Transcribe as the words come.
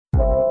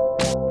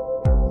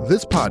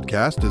This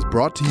podcast is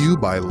brought to you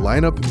by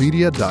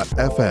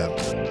lineupmedia.fm.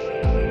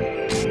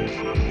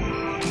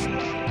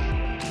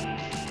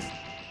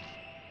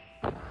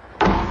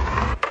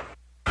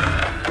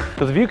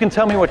 Because if you can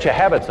tell me what your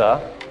habits are,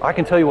 I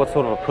can tell you what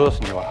sort of a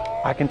person you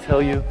are. I can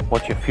tell you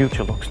what your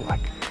future looks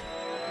like.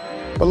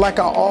 But like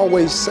I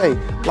always say,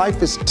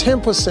 life is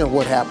 10%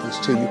 what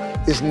happens to you,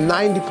 it's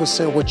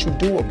 90% what you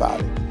do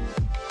about it.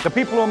 The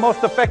people who are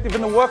most effective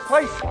in the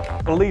workplace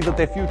believe that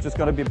their future is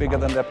going to be bigger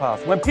than their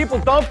past. When people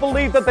don't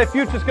believe that their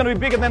future is going to be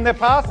bigger than their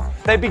past,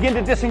 they begin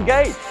to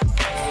disengage.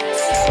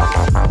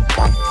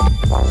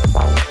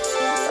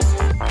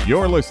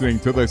 You're listening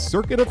to The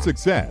Circuit of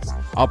Success,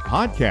 a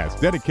podcast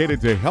dedicated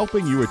to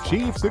helping you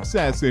achieve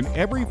success in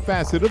every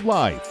facet of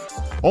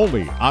life.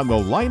 Only on the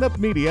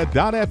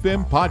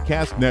lineupmedia.fm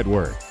podcast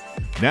network.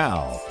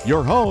 Now,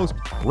 your host,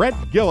 Brett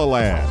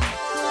Gilliland.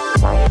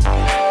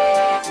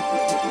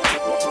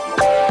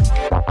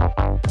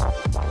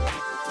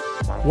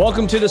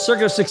 Welcome to the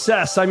Circuit of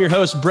Success. I'm your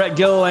host, Brett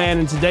Gilliland,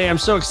 and today I'm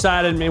so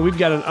excited, man. We've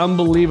got an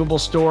unbelievable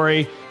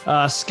story.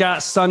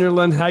 Scott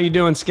Sunderland, how you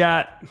doing,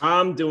 Scott?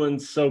 I'm doing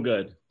so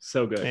good,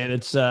 so good. And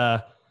it's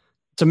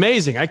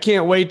amazing. I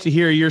can't wait to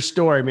hear your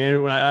story,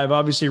 man. I've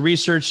obviously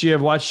researched you.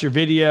 I've watched your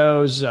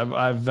videos.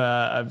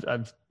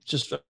 I've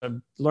just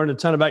learned a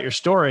ton about your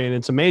story, and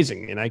it's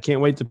amazing. And I can't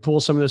wait to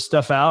pull some of this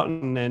stuff out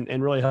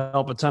and really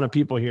help a ton of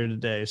people here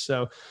today.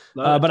 So,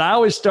 but I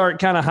always start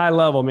kind of high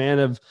level,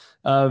 man.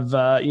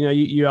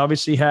 You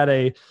obviously had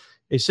a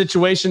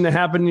situation that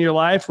happened in your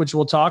life, which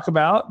we'll talk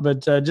about,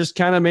 but just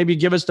kind of maybe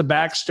give us the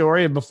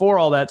backstory of before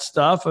all that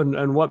stuff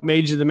and what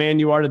made you the man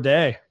you are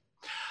today.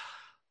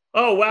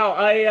 Oh,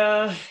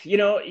 wow.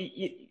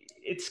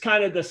 It's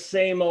kind of the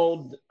same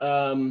old,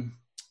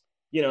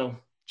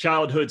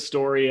 childhood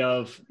story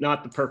of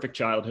not the perfect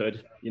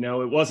childhood.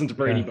 It wasn't the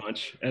Brady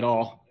Bunch at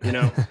all,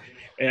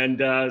 and,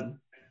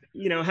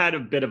 had a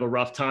bit of a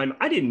rough time.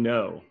 I didn't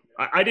know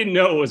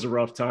it was a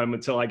rough time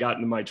until I got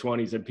into my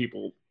 20s, and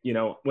people,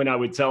 when I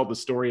would tell the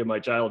story of my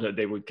childhood,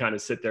 they would kind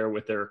of sit there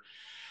with their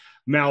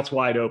mouths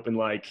wide open,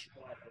 like,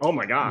 oh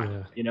my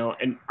God,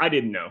 and I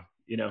didn't know,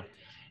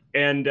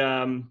 and,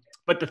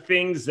 but the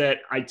things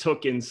that I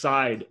took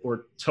inside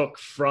or took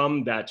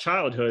from that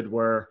childhood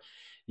were,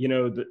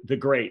 the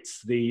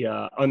greats,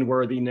 the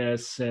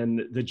unworthiness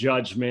and the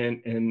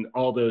judgment and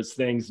all those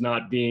things,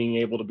 not being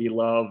able to be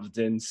loved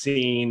and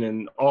seen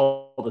and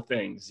all the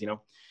things,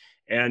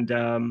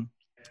 and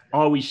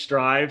always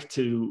strive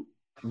to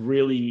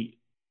really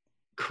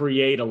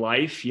create a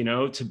life,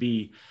 to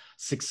be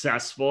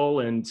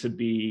successful and to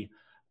be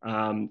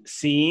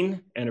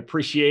seen and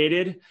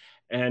appreciated.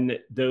 And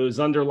those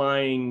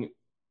underlying,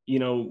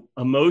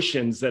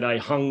 emotions that I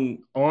hung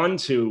on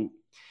to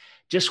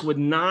just would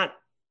not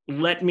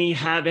let me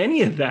have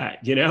any of that.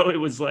 It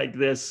was like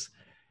this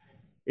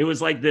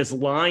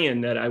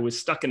lion that I was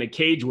stuck in a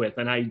cage with,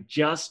 and I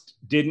just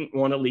didn't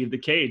want to leave the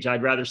cage.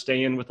 I'd rather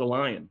stay in with the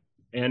lion.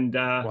 And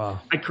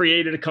I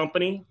created a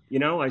company,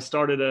 I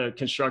started a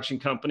construction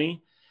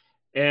company,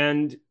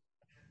 and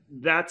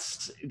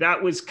that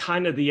was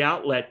kind of the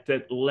outlet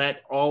that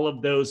let all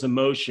of those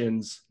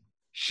emotions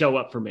show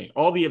up for me.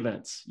 All the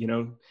events,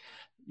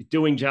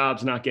 doing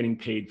jobs, not getting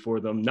paid for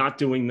them, not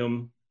doing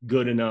them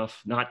good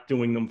enough, not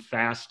doing them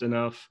fast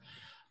enough.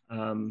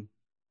 And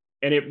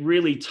it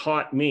really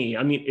taught me,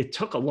 it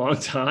took a long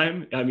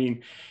time.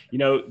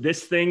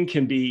 This thing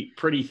can be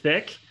pretty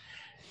thick,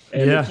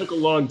 and it took a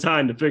long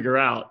time to figure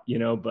out,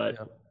 but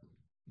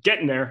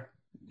getting there.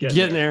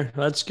 Getting there.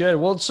 That's good.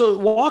 Well, so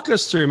walk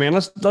us through, man.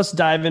 Let's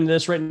dive into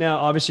this right now.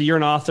 Obviously, you're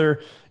an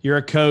author, you're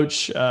a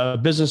coach, a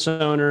business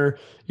owner.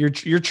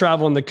 You're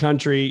traveling the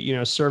country,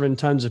 serving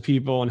tons of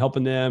people and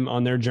helping them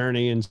on their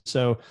journey. And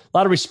so a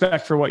lot of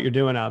respect for what you're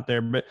doing out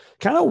there. But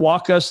kind of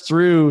walk us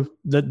through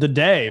the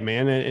day,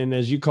 man. And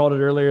as you called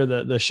it earlier,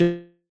 the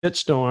shit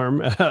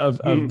storm of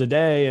the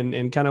day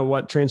and kind of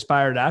what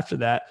transpired after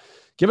that.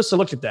 Give us a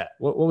look at that.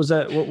 What was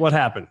that? What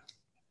happened?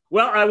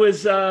 Well, I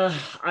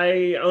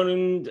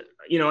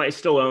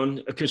still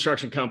own a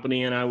construction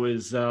company, and I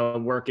was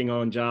working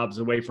on jobs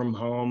away from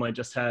home. I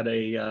just had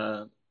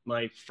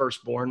my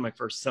first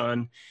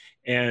son,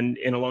 and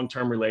in a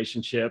long-term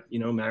relationship,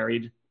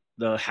 married,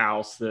 the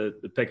house,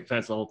 the picket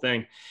fence, the whole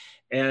thing.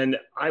 And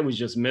I was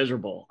just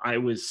miserable. I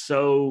was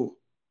so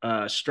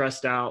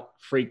stressed out,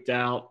 freaked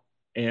out,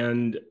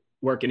 and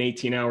working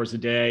 18 hours a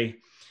day.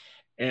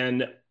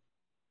 And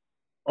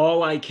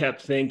all I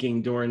kept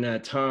thinking during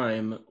that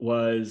time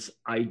was,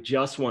 I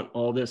just want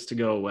all this to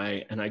go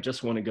away, and I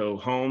just want to go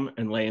home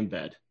and lay in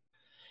bed.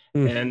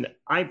 And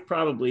I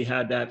probably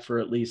had that for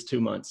at least 2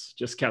 months,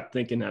 just kept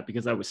thinking that,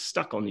 because I was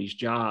stuck on these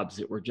jobs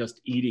that were just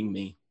eating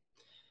me.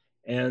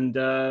 And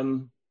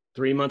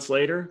 3 months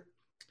later,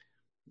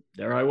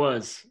 there I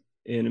was.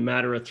 In a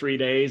matter of 3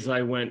 days,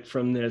 I went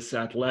from this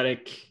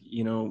athletic,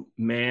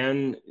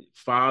 man,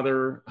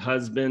 father,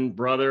 husband,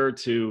 brother,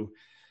 to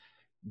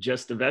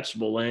just a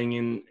vegetable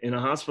laying in a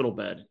hospital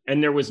bed.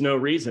 And there was no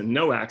reason,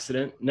 no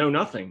accident, no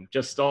nothing.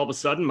 Just all of a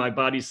sudden, my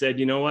body said,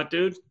 you know what,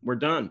 dude, we're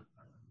done.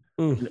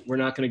 We're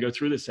not going to go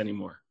through this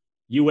anymore.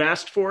 You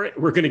asked for it,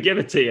 we're going to give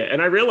it to you.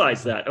 And I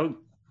realized that, oh,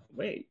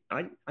 wait,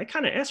 I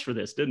kind of asked for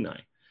this, didn't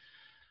I?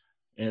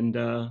 And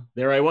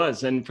there I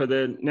was. And for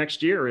the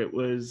next year, it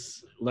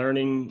was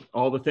learning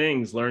all the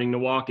things, learning to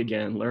walk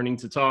again, learning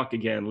to talk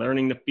again,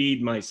 learning to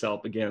feed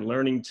myself again,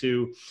 learning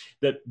to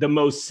the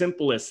most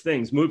simplest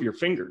things, move your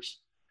fingers,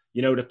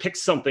 you know, to pick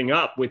something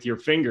up with your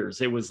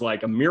fingers. It was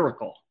like a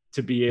miracle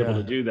to be able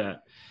to do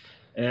that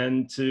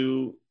and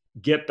to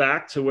get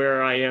back to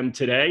where I am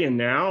today. And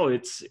now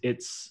it's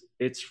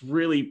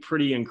really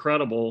pretty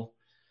incredible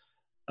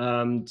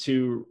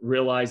to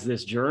realize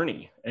this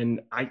journey.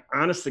 And I,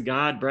 honest to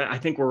God, Brett, I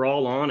think we're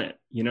all on it.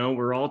 You know,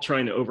 we're all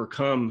trying to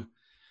overcome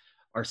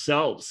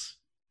ourselves.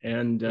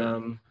 And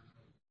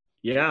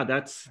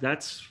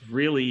that's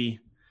really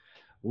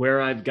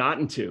where I've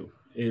gotten to,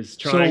 is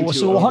trying to.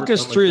 So walk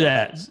us through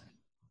that.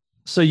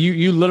 So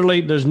you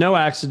literally, there's no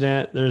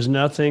accident. There's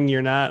nothing.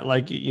 You're not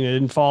like, you know,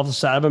 didn't fall off the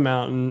side of a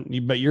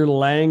mountain, but you're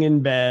laying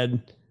in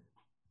bed,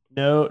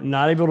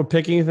 not able to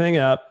pick anything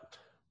up.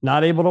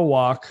 Not able to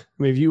walk.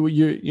 I mean, if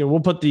you know,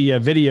 we'll put the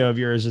video of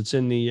yours. It's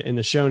in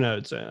the show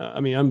notes. I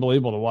mean,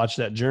 unbelievable to watch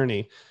that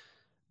journey.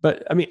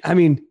 But I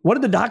mean, what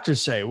did the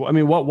doctors say? I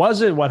mean, what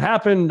was it? What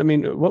happened? I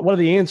mean, what are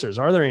the answers?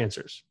 Are there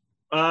answers?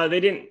 They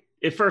didn't.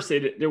 At first,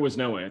 there was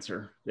no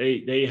answer.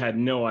 They had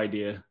no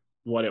idea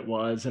what it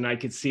was, and I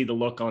could see the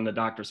look on the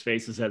doctors'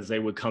 faces as they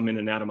would come in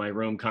and out of my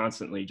room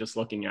constantly, just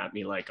looking at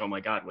me like, "Oh my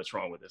God, what's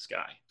wrong with this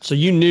guy?" So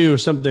you knew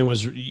something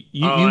was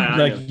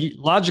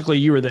logically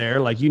you were there,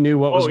 like you knew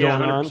what was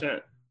going 100%.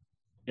 On.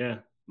 Yeah,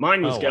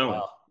 mine was going.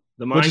 Wow.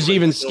 The mind, which is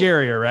even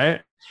scarier,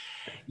 right?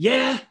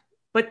 Yeah,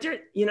 but there,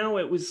 you know,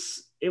 it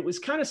was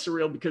kind of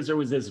surreal because there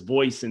was this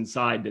voice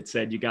inside that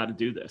said, "You got to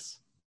do this.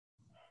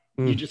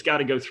 You just got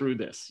to go through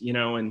this, you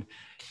know, and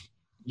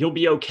you'll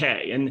be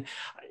okay." And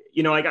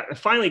you know, I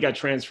finally got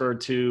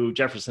transferred to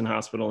Jefferson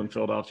Hospital in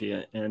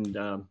Philadelphia, and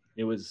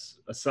it was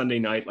a Sunday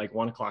night, like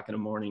 1 o'clock in the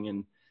morning.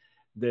 And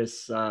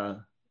this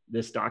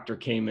doctor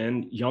came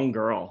in, young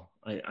girl.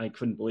 I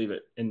couldn't believe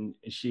it. And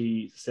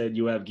she said,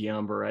 "You have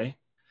Guillain-Barré,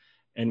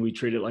 and we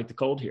treat it like the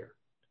cold here."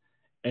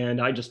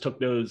 And I just took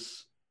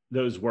those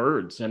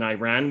words and I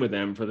ran with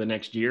them for the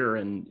next year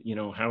and, you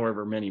know,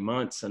 however many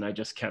months. And I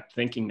just kept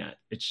thinking that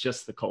it's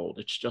just the cold.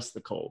 It's just the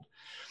cold.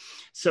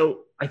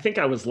 So I think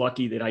I was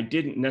lucky that I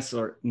didn't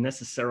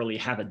necessarily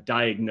have a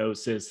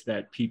diagnosis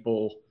that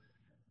people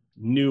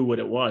knew what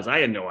it was. I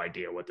had no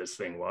idea what this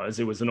thing was.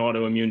 It was an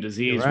autoimmune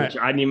disease, right,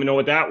 which I didn't even know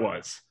what that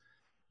was.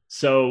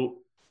 So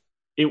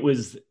it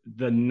was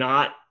the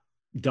not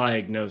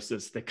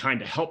diagnosis that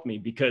kind of helped me,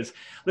 because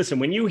listen,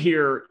 when you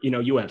hear, you know,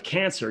 you have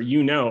cancer,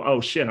 you know, oh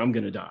shit, I'm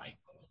going to die.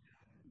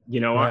 You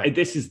know, right.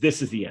 This is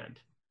the end.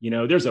 You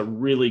know, there's a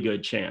really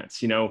good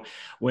chance, you know,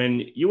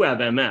 when you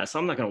have MS,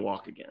 I'm not going to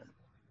walk again.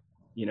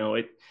 You know,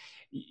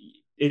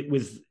 it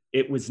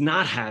was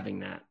not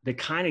having that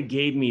kind of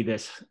gave me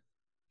this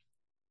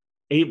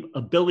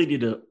ability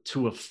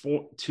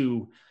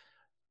to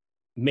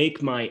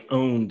make my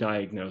own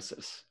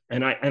diagnosis.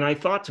 And I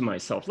thought to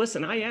myself,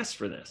 listen, I asked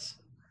for this.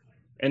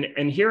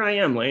 And here I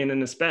am laying in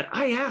this bed.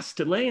 I asked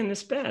to lay in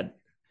this bed.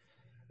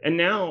 And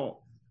now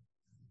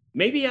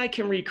maybe I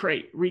can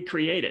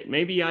recreate it.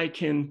 Maybe I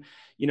can,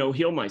 you know,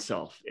 heal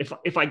myself.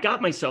 If I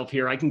got myself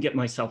here, I can get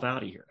myself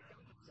out of here.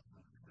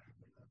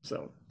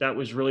 So that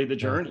was really the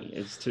journey,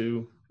 is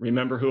to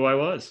remember who I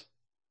was.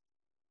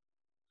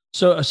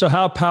 So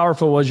how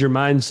powerful was your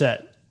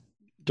mindset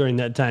during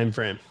that time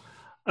frame?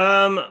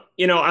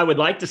 You know, I would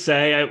like to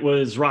say it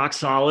was rock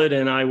solid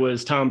and I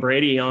was Tom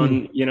Brady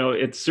on, you know,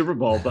 it's Super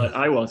Bowl, but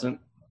I wasn't.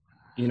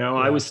 You know,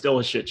 I was still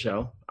a shit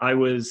show. I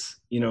was,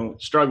 you know,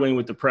 struggling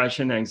with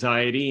depression,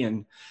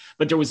 anxiety,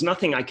 but there was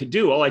nothing I could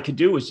do. All I could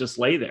do was just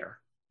lay there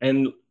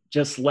and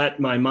just let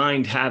my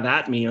mind have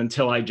at me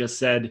until I just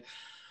said,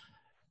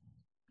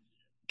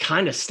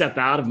 kind of step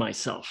out of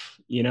myself,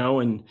 you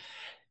know. And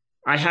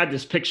I had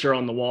this picture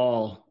on the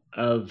wall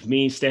of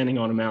me standing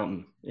on a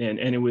mountain, and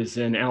it was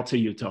in Alta,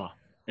 Utah,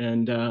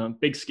 and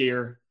big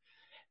skier.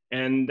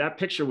 And that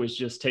picture was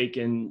just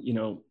taken, you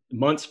know,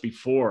 months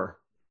before,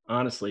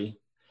 honestly.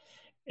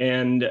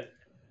 And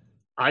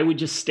I would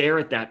just stare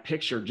at that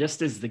picture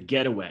just as the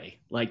getaway,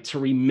 like to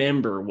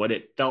remember what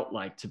it felt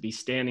like to be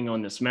standing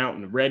on this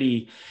mountain,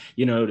 ready,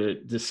 you know,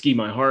 to ski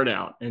my heart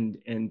out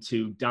and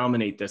to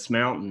dominate this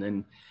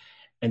mountain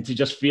and to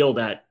just feel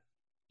that,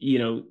 you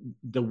know,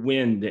 the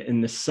wind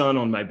and the sun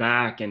on my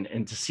back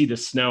and to see the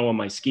snow on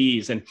my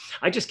skis. And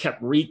I just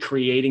kept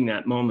recreating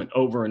that moment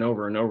over and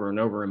over and over and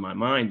over in my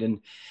mind. And,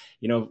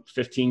 you know,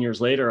 15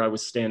 years later, I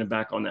was standing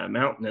back on that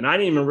mountain and I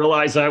didn't even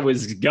realize I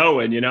was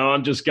going, you know,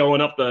 I'm just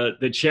going up the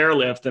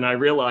chairlift and I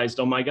realized,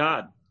 oh my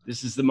God,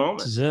 this is the moment.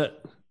 This is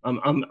it.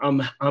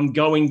 I'm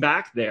going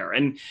back there.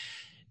 And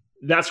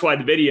that's why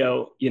the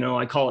video, you know,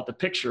 I call it the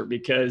picture,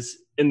 because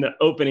in the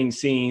opening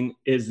scene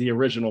is the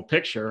original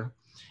picture.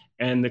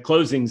 And the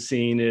closing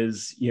scene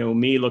is, you know,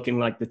 me looking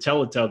like the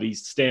Teletubbies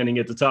standing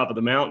at the top of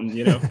the mountain,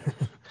 you know.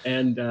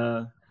 And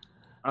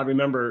I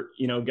remember,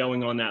 you know,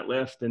 going on that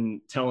lift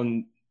and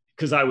telling,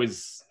 because I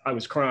was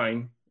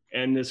crying.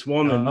 And this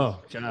woman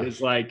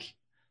is like,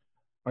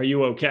 are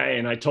you okay?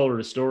 And I told her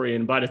the story.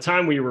 And by the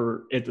time we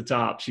were at the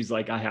top, she's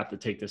like, I have to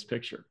take this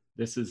picture.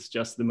 This is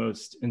just the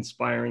most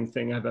inspiring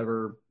thing I've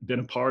ever been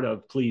a part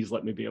of. Please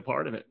let me be a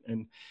part of it.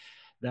 And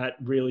that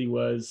really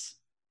was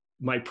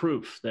my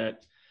proof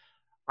that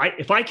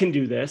if I can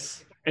do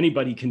this,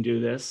 anybody can do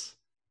this.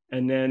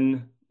 And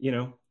then,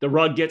 the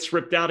rug gets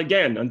ripped out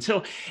again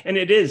and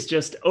it is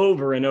just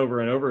over and over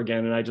and over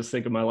again. And I just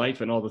think of my life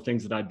and all the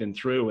things that I've been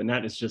through. And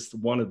that is just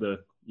one of the,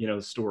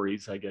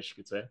 stories, I guess you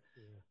could say,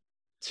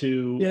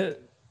 to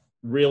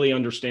really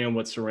understand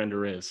what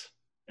surrender is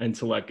and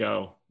to let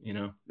go,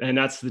 and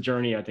that's the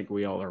journey I think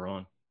we all are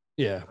on.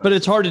 Yeah. But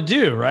it's hard to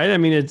do, right? I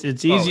mean, it's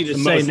easy to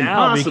say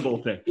now.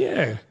 Impossible thing.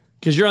 Yeah.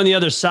 Because you're on the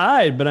other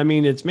side, but I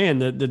mean, it's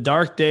the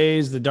dark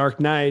days, the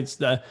dark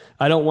nights,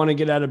 I don't want to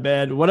get out of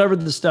bed, whatever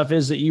the stuff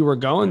is that you were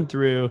going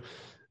through.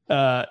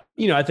 I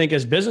think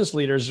as business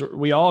leaders,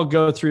 we all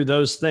go through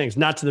those things,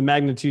 not to the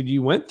magnitude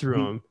you went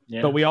through them,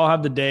 but we all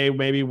have the day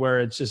maybe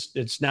where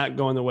it's not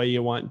going the way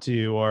you want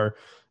to, or,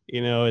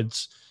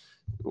 it's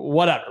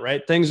whatever,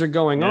 right? Things are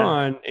going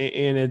on,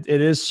 and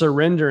it is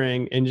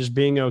surrendering and just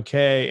being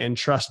okay and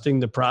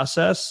trusting the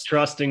process.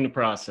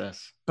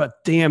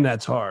 But damn,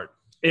 that's hard.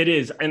 It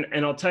is. And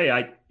I'll tell you,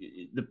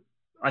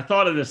 I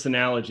thought of this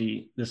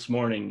analogy this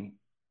morning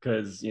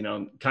because,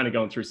 I'm kind of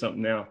going through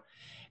something now,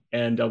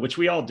 and which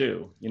we all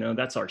do,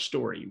 that's our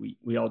story.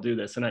 We all do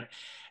this.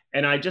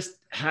 And I just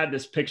had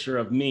this picture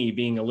of me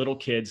being a little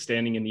kid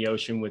standing in the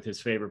ocean with his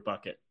favorite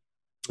bucket.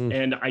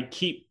 And I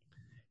keep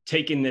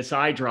taking this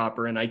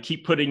eyedropper and I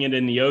keep putting it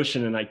in the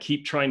ocean, and I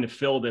keep trying to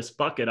fill this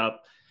bucket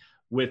up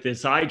with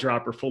this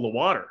eyedropper full of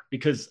water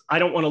because I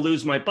don't want to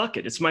lose my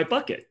bucket. It's my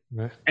bucket.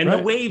 And the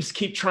waves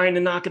keep trying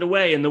to knock it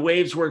away. And the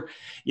waves were,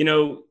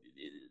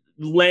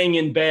 laying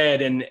in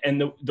bed,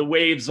 and the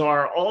waves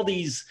are all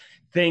these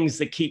things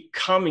that keep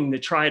coming to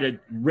try to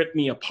rip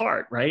me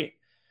apart. Right.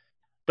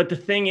 But the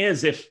thing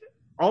is, if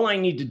all I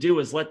need to do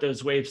is let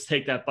those waves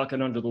take that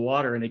bucket under the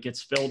water and it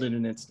gets filled in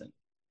an instant.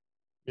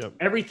 Yep.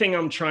 Everything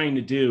I'm trying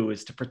to do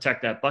is to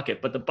protect that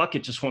bucket, but the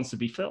bucket just wants to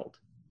be filled.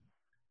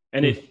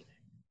 And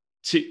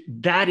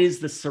that is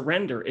the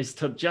surrender, is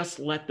to just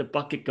let the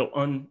bucket go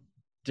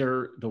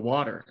under the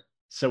water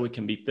so it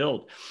can be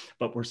filled.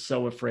 But we're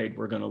so afraid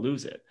we're going to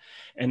lose it.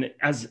 And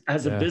as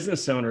a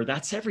business owner,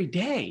 that's every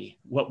day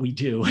what we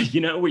do.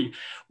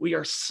 We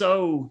are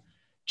so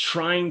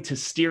trying to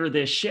steer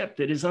this ship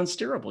that is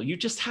unsteerable. You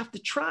just have to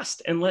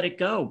trust and let it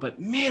go. But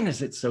man,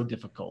 is it so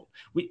difficult.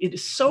 It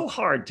is so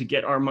hard to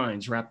get our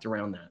minds wrapped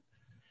around that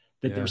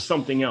there's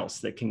something else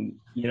that can,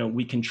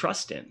 we can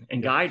trust in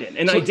and guide in.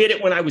 And I did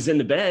it when I was in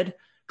the bed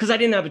because I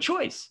didn't have a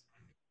choice.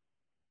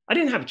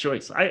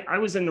 I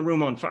was in the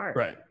room on fire.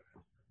 Right.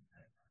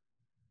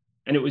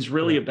 And it was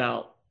really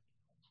about,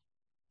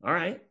 all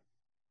right,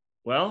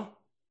 well,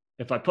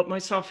 if I put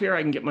myself here,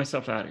 I can get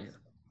myself out of here.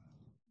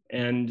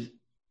 And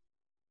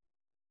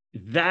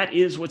that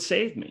is what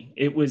saved me.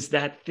 It was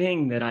that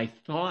thing that I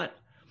thought,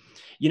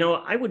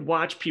 I would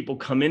watch people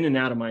come in and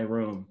out of my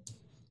room,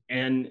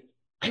 and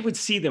I would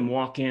see them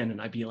walk in,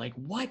 and I'd be like,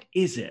 what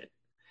is it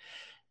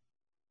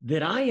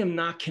that I am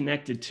not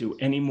connected to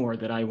anymore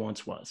that I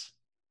once was?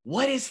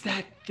 What is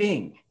that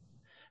thing?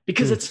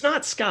 Because it's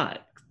not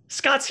Scott.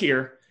 Scott's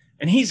here,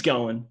 and he's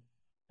going,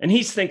 and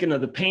he's thinking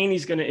of the pain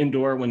he's going to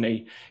endure when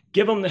they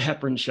give him the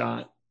heparin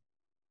shot,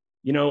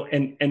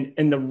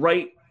 and the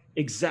right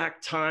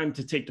exact time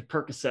to take the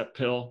Percocet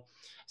pill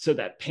so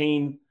that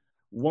pain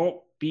won't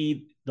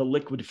be the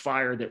liquid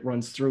fire that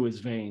runs through his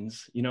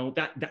veins,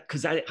 that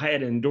because I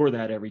had to endure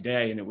that every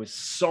day, and it was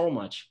so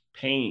much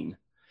pain.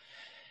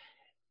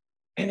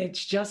 And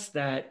it's just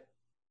that,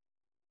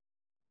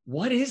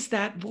 what is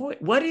that voice?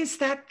 What is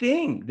that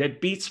thing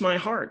that beats my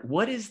heart?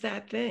 What is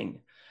that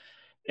thing?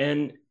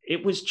 And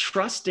it was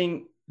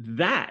trusting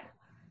that,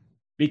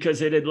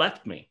 because it had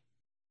left me.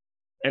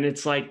 And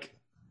it's like,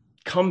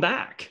 come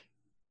back,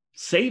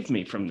 save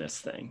me from this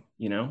thing,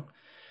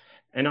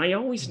 And I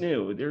always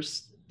knew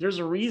there's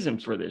a reason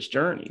for this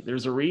journey.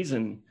 There's a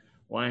reason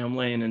why I'm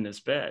laying in this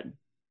bed.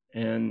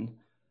 And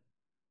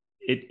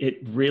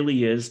it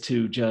really is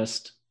to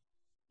just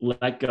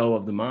let go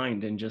of the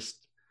mind and just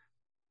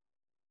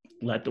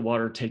let the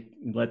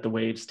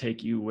waves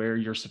take you where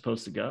you're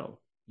supposed to go,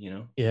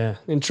 Yeah.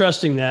 And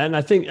trusting that. And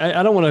I think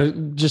I don't want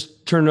to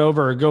just turn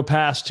over or go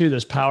past to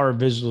this power of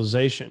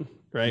visualization,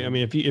 right? I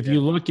mean, if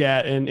you look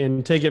at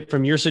and take it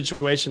from your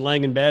situation,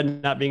 laying in bed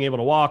and not being able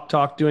to walk,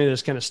 talk, doing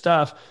this kind of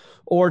stuff,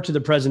 or to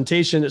the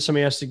presentation that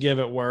somebody has to give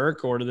at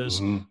work, or to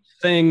this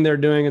thing they're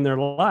doing in their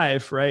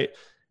life, right?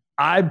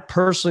 I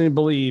personally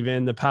believe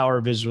in the power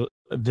of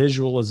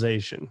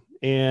visualization.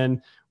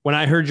 And when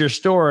I heard your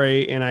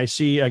story and I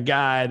see a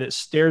guy that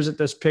stares at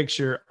this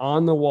picture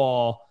on the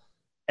wall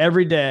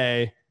every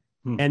day,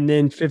 and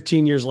then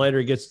 15 years later,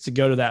 he gets to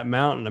go to that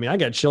mountain. I mean, I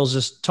got chills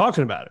just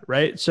talking about it.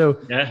 Right. So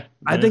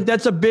I think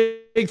that's a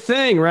big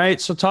thing, right?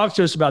 So talk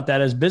to us about that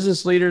as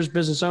business leaders,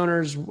 business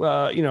owners,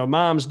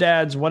 moms,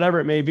 dads, whatever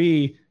it may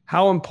be.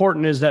 How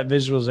important is that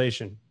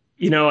visualization?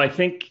 I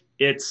think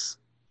it's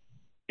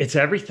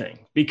everything,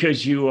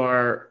 because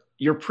you're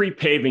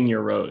pre-paving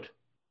your road.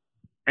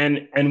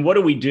 And what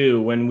do we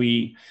do when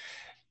we,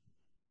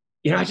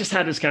 I just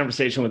had this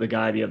conversation with a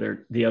guy the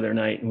other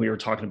night, and we were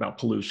talking about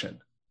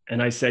pollution.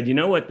 And I said, you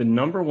know what? The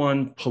number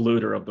one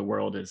polluter of the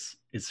world is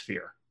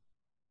fear.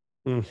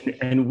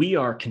 And we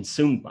are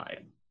consumed by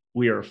it.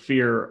 We are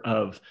fear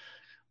of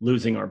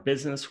losing our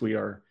business. We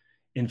are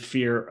in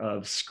fear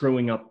of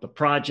screwing up the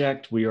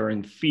project. We are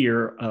in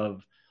fear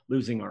of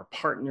losing our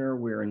partner.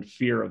 We're in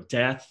fear of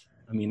death.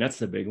 I mean, that's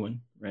the big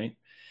one, right?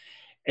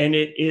 And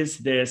it is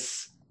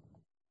this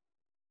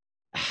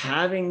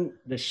having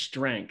the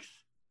strength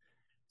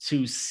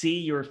to see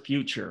your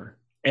future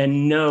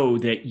and know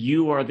that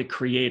you are the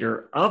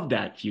creator of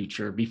that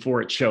future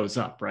before it shows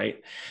up,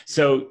 right?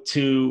 So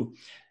to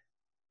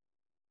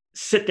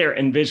sit there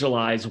and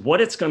visualize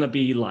what it's going to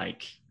be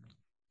like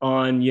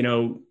on,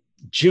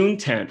 June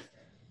 10th,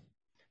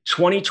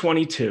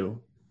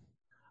 2022,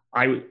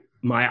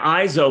 my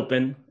eyes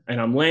open and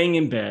I'm laying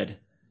in bed.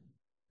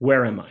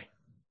 Where am I?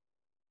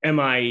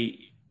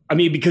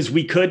 Because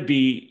we could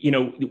be,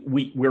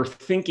 we're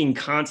thinking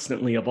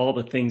constantly of all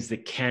the things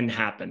that can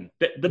happen,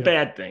 the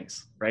bad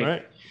things,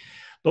 right?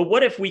 But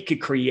what if we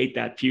could create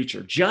that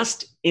future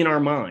just in our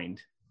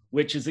mind,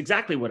 which is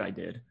exactly what I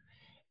did.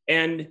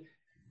 And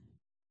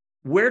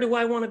where do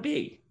I want to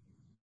be?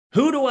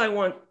 Who do I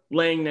want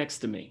laying next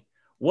to me?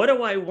 What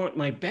do I want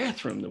my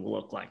bathroom to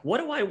look like? What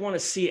do I want to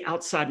see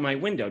outside my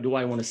window? Do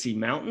I want to see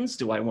mountains?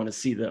 Do I want to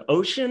see the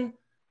ocean?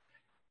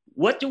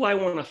 What do I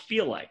want to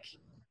feel like?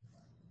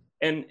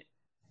 And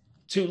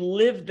to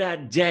live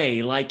that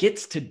day like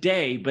it's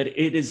today, but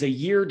it is a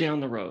year down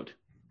the road.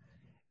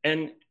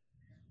 And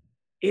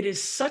it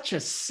is such a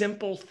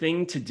simple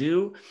thing to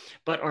do,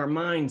 but our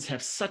minds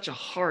have such a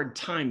hard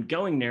time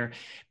going there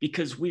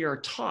because we are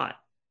taught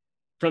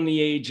from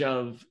the age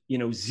of,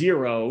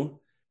 0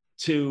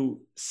 to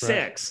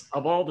 6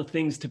 of all the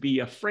things to be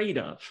afraid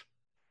of.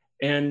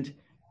 And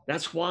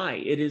that's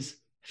why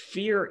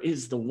fear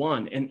is the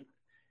one. And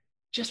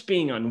just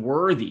being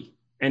unworthy.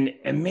 And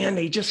man,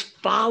 they just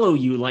follow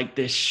you like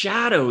this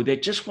shadow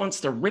that just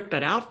wants to rip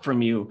it out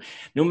from you,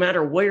 no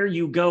matter where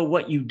you go,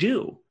 what you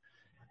do.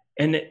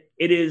 And it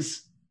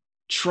is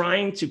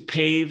trying to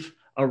pave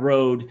a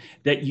road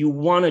that you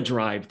want to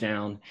drive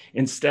down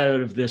instead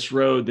of this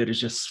road that is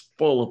just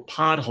full of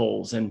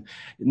potholes and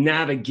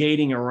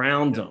navigating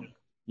around them,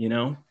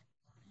 And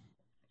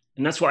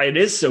that's why it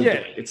is so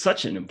good. It's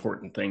such an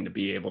important thing to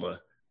be able to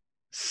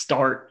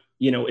start,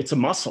 it's a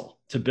muscle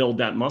to build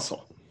that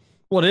muscle.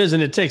 Well, it is,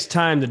 and it takes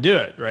time to do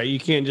it, right? You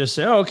can't just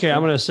say, okay, I'm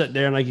going to sit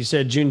there and like you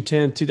said, June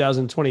 10th,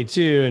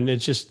 2022, and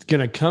it's just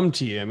going to come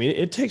to you. I mean,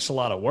 it takes a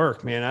lot of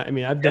work, man.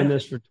 I've done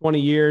this for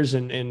 20 years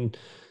and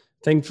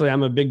thankfully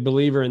I'm a big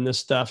believer in this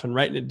stuff and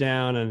writing it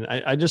down. And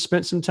I just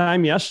spent some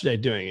time yesterday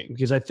doing it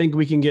because I think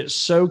we can get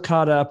so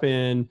caught up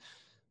in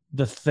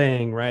the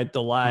thing, right?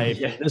 The life,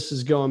 this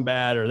is going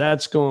bad or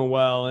that's going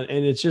well.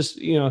 And it's just,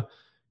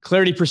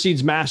 clarity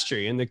precedes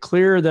mastery. And the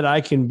clearer that I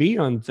can be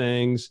on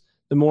things,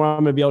 the more I'm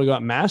going to be able to go out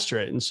and master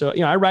it. And so,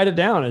 I write it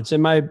down. It's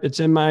in my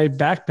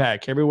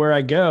backpack. Everywhere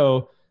I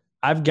go,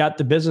 I've got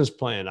the business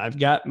plan. I've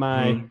got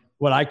my,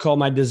 what I call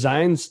my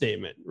design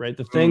statement, right?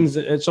 The things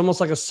that it's almost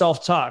like a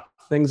self-talk,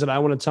 things that I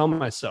want to tell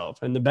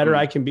myself. And the better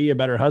I can be a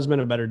better husband,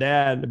 a better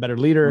dad, a better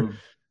leader,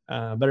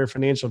 a better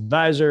financial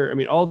advisor. I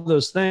mean, all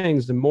those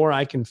things, the more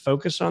I can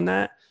focus on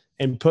that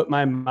and put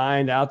my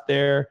mind out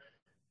there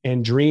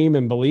and dream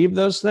and believe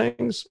those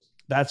things,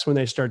 that's when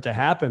they start to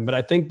happen. But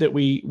I think that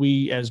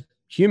we as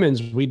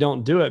humans, we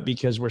don't do it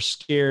because we're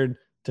scared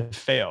to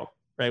fail,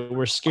 right?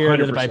 We're scared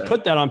 100%. That if I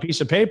put that on a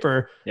piece of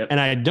paper and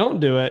I don't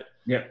do it,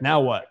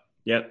 now what?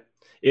 Yep.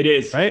 It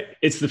is, right?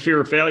 It's the fear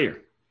of failure.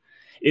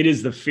 It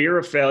is the fear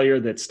of failure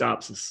that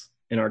stops us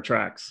in our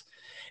tracks.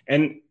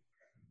 And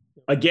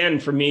again,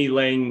 for me,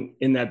 laying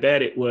in that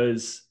bed, it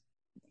was,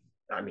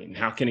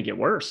 how can it get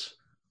worse?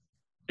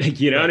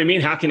 You know what I mean?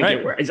 How can it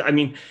get worse? I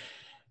mean,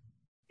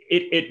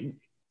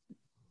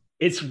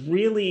 it's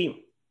really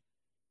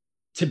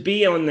to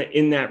be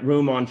in that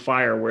room on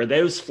fire where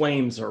those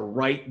flames are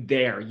right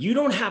there. You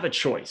don't have a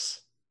choice.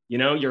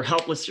 You're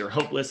helpless, you're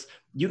hopeless.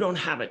 You don't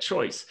have a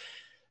choice.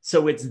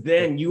 So it's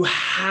then you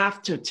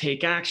have to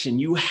take action.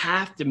 You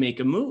have to make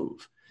a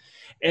move.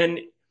 And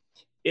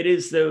it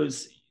is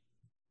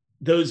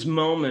those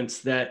moments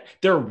that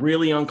they're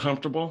really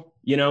uncomfortable,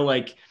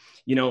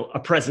 a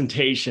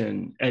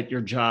presentation at your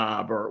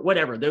job or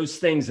whatever, those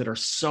things that are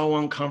so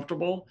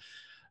uncomfortable.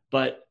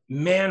 But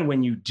man,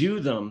 when you do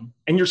them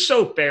and you're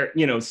so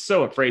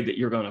so afraid that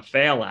you're going to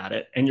fail at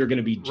it and you're going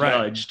to be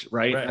judged,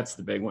 right? That's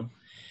the big one.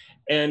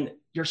 And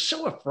you're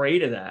so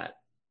afraid of that.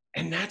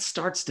 And that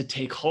starts to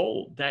take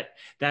hold,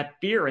 that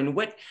fear. And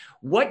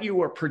what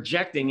you are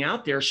projecting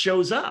out there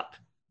shows up.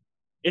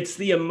 It's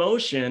the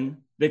emotion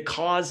that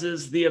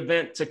causes the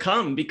event to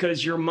come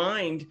because your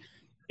mind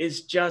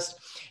is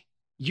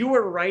you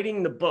are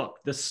writing the book,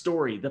 the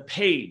story, the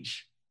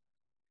page,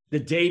 the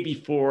day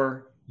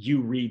before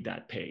you read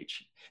that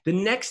page. The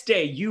next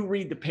day you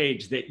read the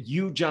page that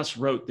you just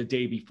wrote the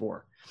day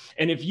before.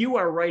 And if you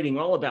are writing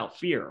all about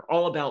fear,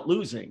 all about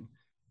losing,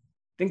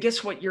 then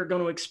guess what you're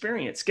going to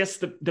experience? Guess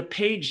the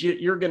page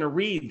you're going to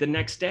read the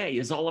next day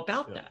is all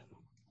about that.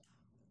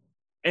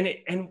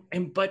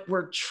 But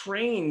we're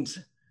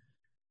trained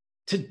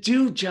to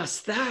do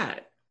just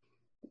that,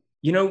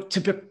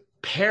 to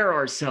prepare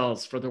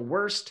ourselves for the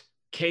worst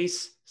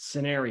case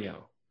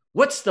scenario.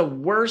 What's the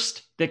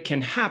worst that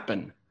can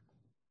happen?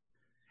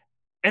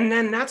 And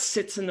then that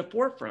sits in the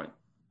forefront.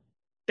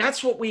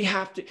 That's what we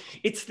have to,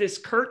 it's this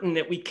curtain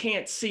that we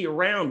can't see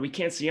around, we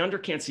can't see under,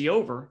 can't see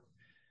over.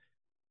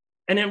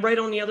 And then right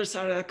on the other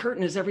side of that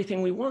curtain is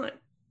everything we want.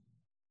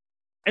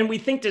 And we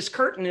think this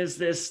curtain is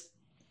this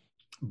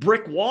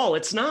brick wall.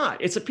 It's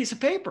not, it's a piece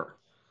of paper.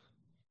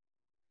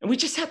 And we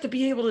just have to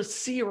be able to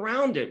see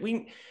around it.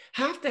 We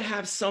have to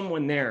have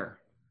someone there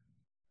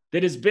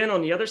that has been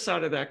on the other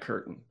side of that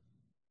curtain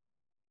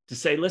to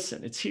say,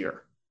 listen, it's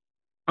here.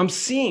 I'm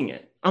seeing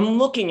it. I'm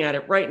looking at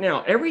it right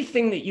now.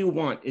 Everything that you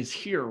want is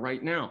here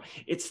right now.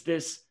 It's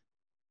this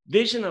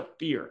vision of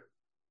fear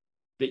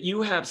that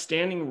you have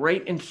standing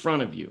right in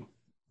front of you.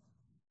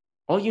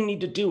 All you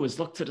need to do is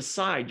look to the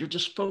side. You're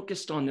just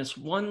focused on this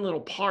one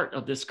little part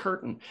of this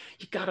curtain.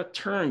 You got to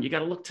turn. You got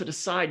to look to the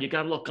side. You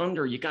got to look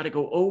under. You got to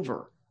go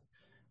over.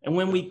 And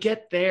when we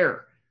get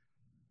there,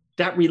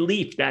 that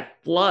relief,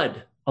 that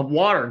flood of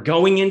water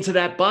going into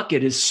that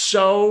bucket is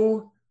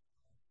so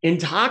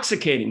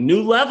intoxicating.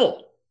 New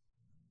level.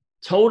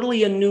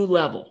 Totally a new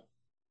level.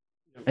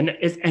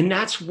 And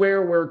that's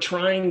where we're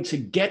trying to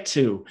get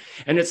to.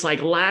 And it's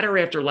like ladder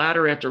after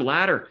ladder after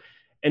ladder.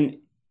 And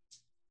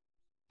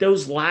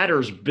those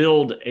ladders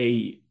build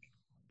a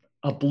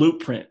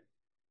blueprint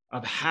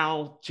of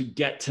how to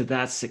get to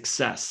that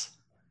success.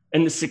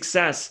 And the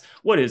success,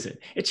 what is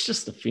it? It's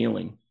just a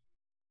feeling.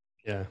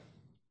 Yeah.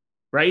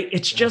 Right?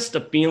 It's just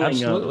a feeling.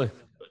 Absolutely.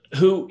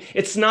 Of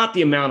it's not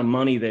the amount of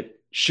money that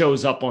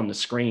shows up on the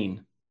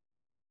screen.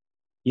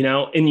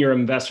 In your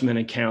investment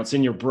accounts,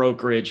 in your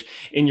brokerage,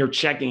 in your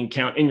checking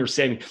account, in your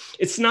saving.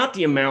 It's not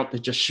the amount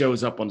that just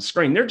shows up on the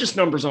screen. They're just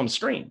numbers on the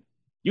screen.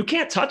 You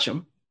can't touch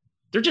them.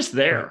 They're just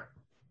there. Right.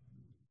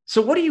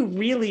 So what are you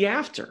really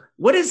after?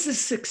 What is the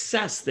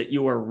success that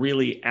you are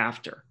really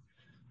after?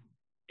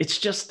 It's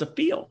just the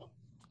feel.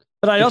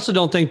 But I also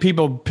don't think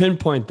people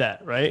pinpoint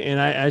that, right? And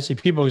I see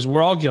people, because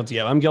we're all guilty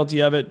of it. I'm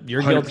guilty of it.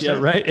 You're 100%. Guilty of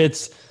it, right?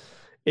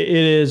 It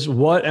is,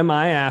 what am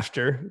I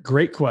after?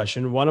 Great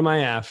question. What am I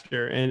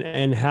after?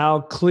 And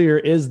how clear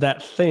is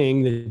that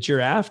thing that you're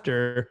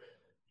after?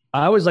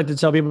 I always like to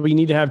tell people you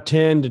need to have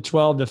 10 to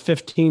 12 to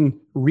 15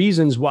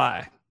 reasons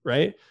why,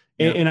 right?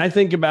 Yeah. And I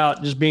think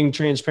about just being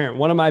transparent.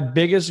 One of my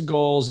biggest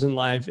goals in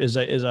life is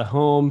a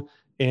home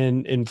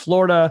in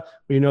Florida.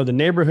 We know the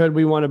neighborhood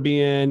we want to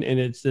be in, and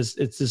it's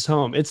this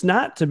home. It's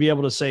not to be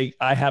able to say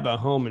I have a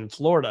home in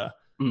Florida.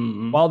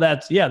 Mm-hmm. While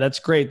that's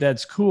great,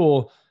 that's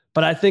cool.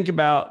 But I think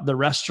about the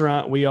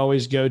restaurant we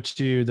always go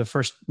to the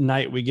first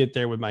night we get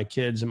there with my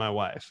kids and my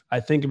wife. I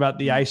think about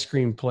the ice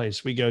cream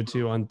place we go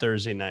to on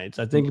Thursday nights.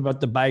 I think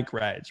about the bike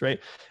rides, right?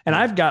 And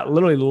I've got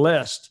literally a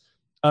list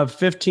of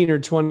 15 or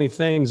 20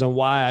 things on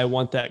why I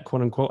want that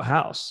quote unquote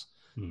house.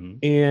 Mm-hmm.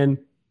 And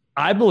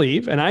I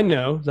believe, and I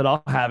know that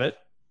I'll have it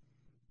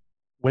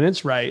when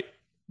it's right,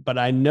 but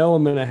I know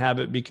I'm going to have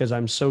it because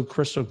I'm so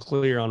crystal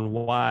clear on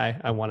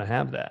why I want to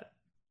have that.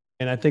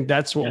 And I think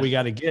that's what we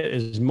got to get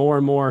is more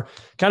and more,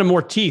 kind of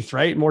more teeth,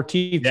 right? More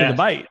teeth to the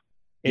bite.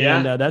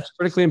 And that's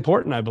critically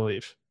important, I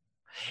believe.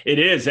 It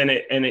is. And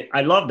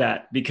I love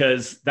that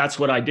because that's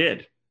what I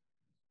did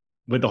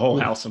with the whole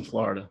house in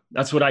Florida.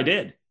 That's what I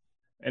did.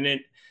 And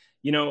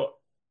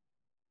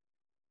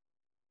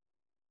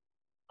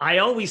I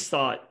always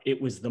thought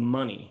it was the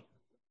money,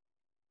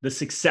 the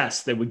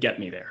success that would get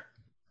me there.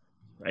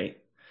 Right.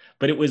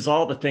 But it was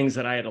all the things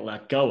that I had to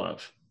let go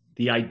of.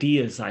 The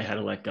ideas I had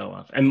to let go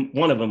of. And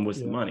one of them was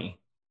the money.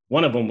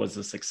 One of them was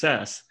the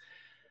success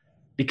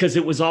because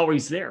it was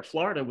always there.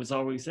 Florida was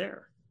always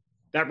there.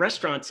 That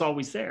restaurant's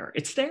always there.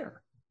 It's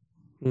there.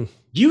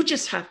 You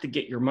just have to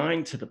get your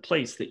mind to the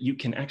place that you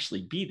can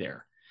actually be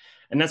there.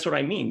 And that's what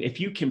I mean. If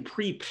you can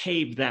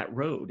pre-pave that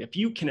road, if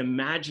you can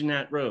imagine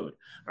that road,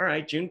 all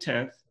right, June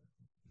 10th,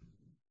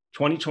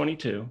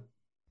 2022,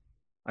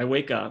 I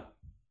wake up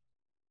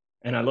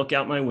and I look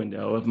out my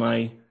window of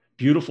my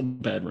beautiful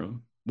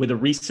bedroom with a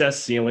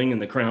recessed ceiling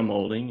and the crown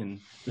molding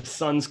and the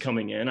sun's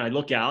coming in. I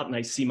look out and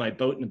I see my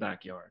boat in the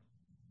backyard.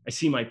 I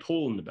see my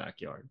pool in the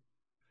backyard.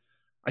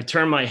 I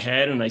turn my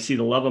head and I see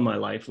the love of my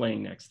life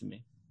laying next to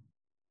me.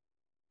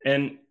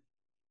 And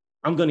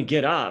I'm going to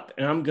get up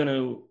and I'm going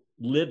to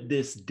live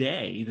this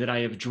day that I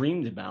have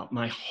dreamed about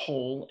my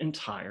whole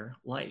entire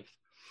life,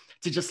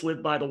 to just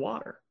live by the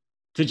water,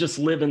 to just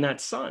live in that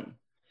sun,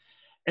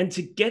 and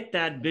to get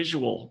that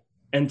visual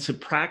and to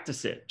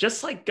practice it,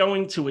 just like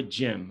going to a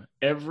gym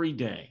every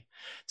day,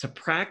 to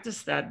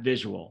practice that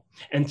visual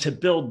and to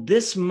build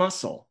this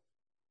muscle,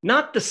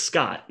 not the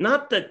Scott,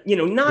 not the,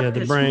 not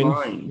this brain,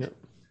 mind,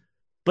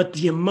 but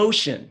the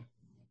emotion,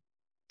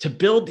 to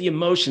build the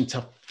emotion,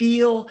 to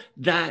feel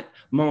that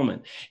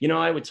moment.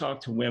 I would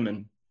talk to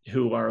women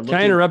who are looking.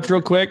 Can I interrupt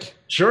real quick?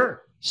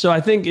 Sure. So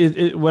I think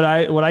what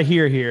I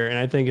hear here, and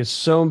I think is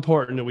so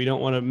important that we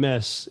don't want to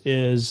miss,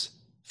 is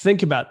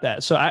think about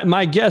that. So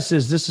my guess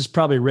is this is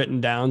probably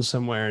written down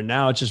somewhere, and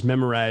now it's just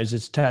memorized.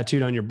 It's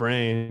tattooed on your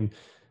brain.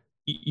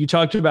 You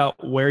talked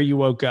about where you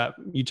woke up.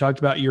 You talked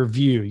about your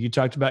view. You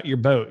talked about your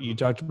boat. You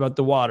talked about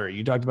the water.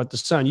 You talked about the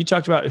sun. You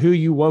talked about who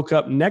you woke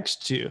up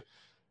next to.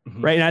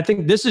 Mm-hmm. Right. And I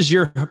think this is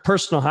your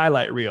personal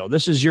highlight reel.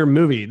 This is your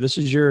movie. This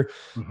is your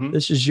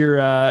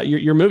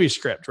movie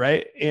script.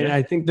 Right. And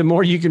I think the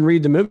more you can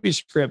read the movie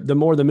script, the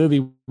more the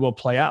movie will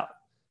play out.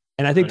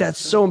 And I think that's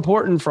so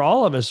important for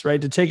all of us,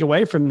 right? To take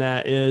away from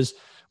that is,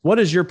 what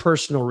is your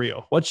personal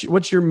reel?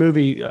 What's your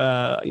movie,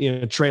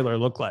 trailer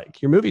look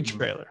like? Your movie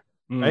trailer,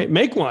 right?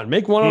 Make one on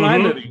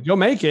iMovie. Go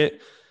make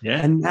it.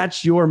 Yeah. And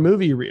that's your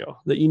movie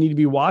reel that you need to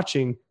be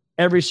watching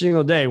every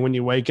single day when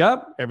you wake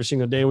up, every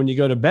single day when you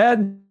go to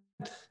bed.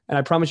 And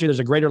I promise you, there's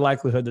a greater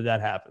likelihood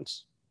that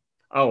happens.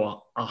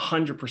 Oh,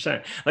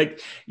 100%. Like,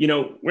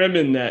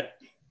 women that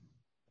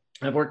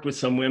I've worked with,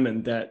 some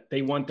women that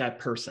they want that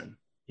person,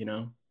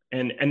 and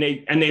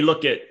they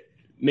look at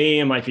me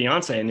and my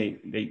fiance and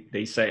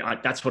they say,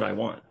 that's what I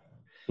want.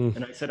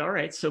 And I said, all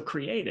right, so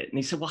create it. And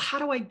he said, well, how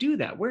do I do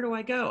that? Where do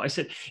I go? I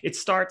said, it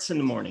starts in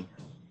the morning.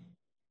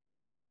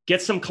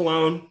 Get some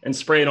cologne and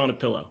spray it on a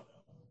pillow.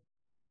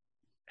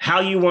 How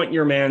you want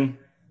your man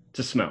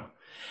to smell.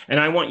 And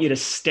I want you to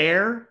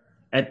stare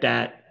at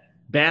that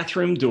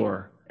bathroom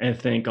door and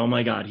think, oh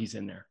my God, he's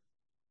in there.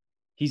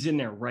 He's in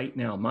there right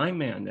now. My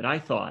man that I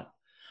thought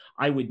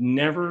I would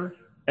never,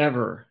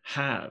 ever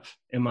have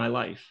in my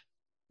life.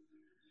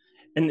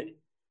 And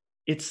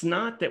it's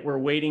not that we're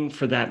waiting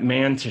for that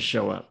man to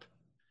show up.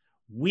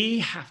 We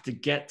have to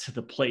get to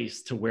the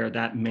place to where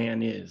that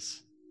man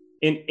is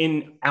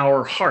in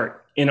our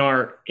heart, in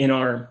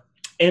our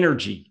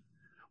energy.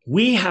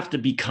 We have to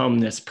become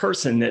this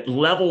person that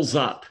levels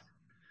up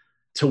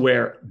to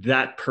where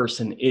that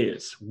person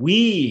is.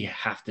 We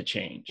have to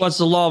change. Well, it's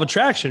the law of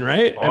attraction,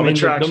 right?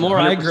 The more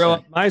 100%. I grow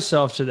up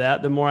myself to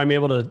that, the more I'm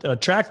able to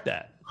attract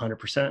that.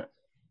 100%.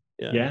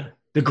 Yeah.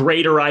 The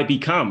greater I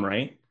become,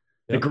 right?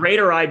 Yep. The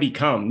greater I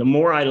become, the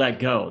more I let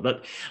go.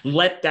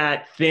 Let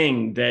that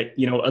thing that,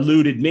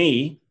 eluded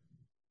me,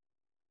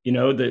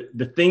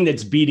 the thing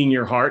that's beating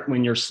your heart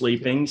when you're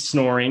sleeping,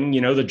 snoring,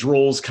 the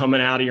drool's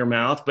coming out of your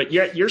mouth, but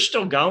yet you're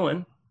still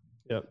going.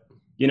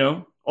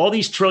 Yep. All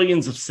these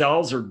trillions of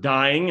cells are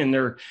dying and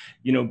they're,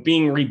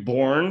 being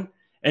reborn,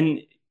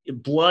 and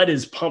blood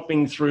is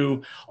pumping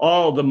through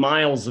all the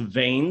miles of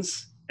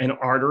veins and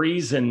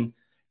arteries and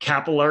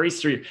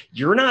capillaries through.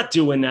 You're not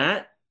doing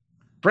that.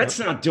 Brett's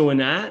not doing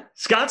that.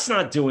 Scott's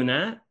not doing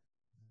that.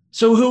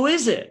 So who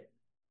is it?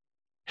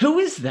 Who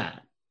is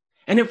that?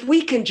 And if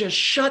we can just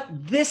shut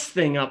this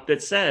thing up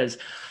that says,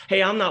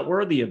 hey, I'm not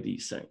worthy of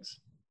these things.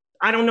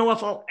 I don't know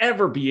if I'll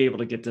ever be able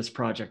to get this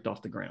project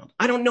off the ground.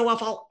 I don't know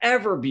if I'll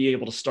ever be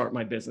able to start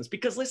my business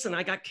because, listen,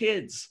 I got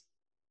kids.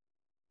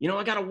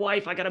 I got a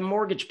wife. I got a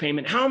mortgage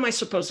payment. How am I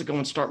supposed to go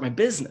and start my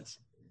business?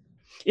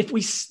 If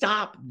we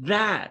stop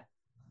that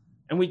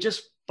and we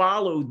just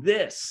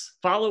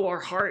follow our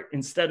heart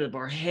instead of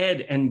our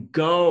head, and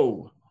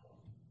go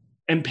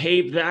and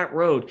pave that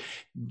road,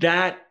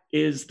 that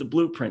is the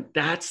blueprint.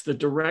 That's the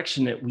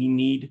direction that we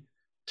need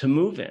to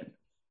move in.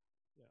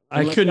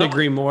 I couldn't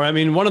agree more. I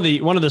mean, one of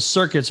the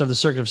circuits of the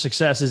circuit of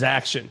success is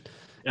action.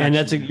 And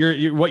that's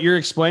what you're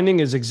explaining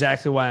is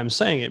exactly why I'm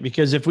saying it.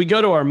 Because if we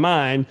go to our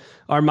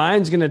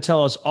mind's going to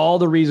tell us all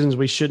the reasons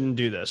we shouldn't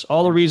do this,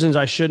 all the reasons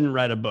I shouldn't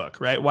write a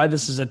book, right? Why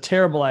this is a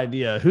terrible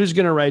idea. Who's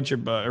going to write your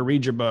book or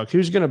read your book?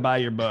 Who's going to buy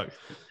your book?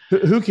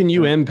 Who can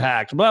you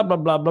impact? Blah, blah,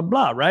 blah, blah,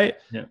 blah, right?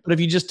 Yeah. But if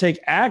you just take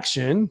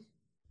action,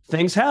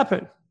 things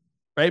happen,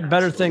 right?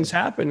 Better things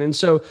happen. And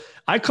so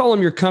I call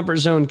them your comfort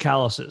zone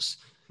calluses.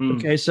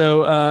 Okay.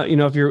 So,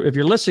 if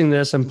you're listening to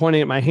this, I'm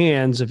pointing at my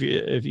hands. If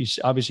you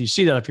obviously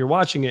see that, if you're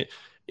watching it,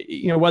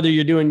 whether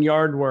you're doing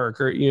yard work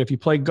or, if you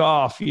play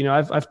golf,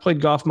 I've played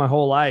golf my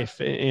whole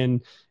life,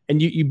 and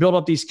you build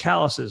up these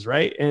calluses,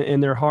 right?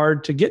 And they're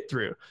hard to get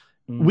through.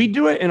 We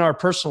do it in our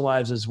personal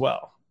lives as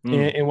well.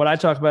 And what I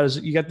talk about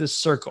is you got this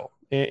circle,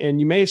 and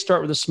you may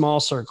start with a small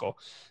circle.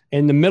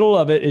 In the middle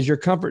of it is your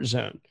comfort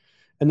zone.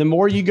 And the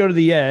more you go to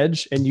the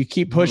edge and you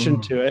keep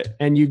pushing to it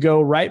and you go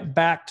right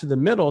back to the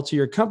middle to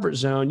your comfort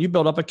zone, you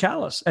build up a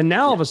callus. And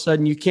now all of a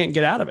sudden you can't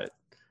get out of it,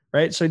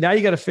 right? So now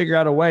you got to figure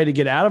out a way to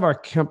get out of our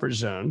comfort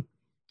zone.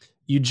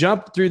 You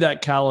jump through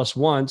that callus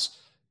once,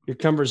 your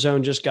comfort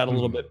zone just got a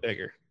little bit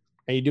bigger.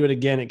 And you do it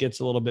again, it gets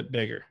a little bit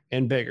bigger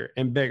and bigger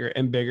and bigger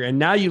and bigger. And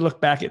now you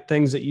look back at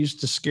things that used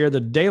to scare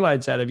the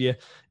daylights out of you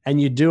and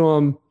you do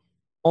them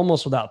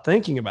almost without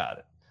thinking about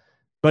it.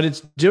 But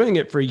it's doing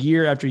it for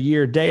year after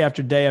year, day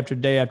after day after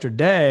day after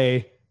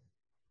day,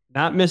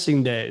 not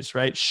missing days,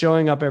 right?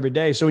 Showing up every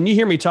day. So when you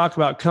hear me talk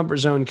about comfort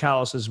zone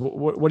calluses,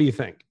 what do you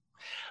think?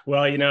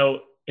 Well,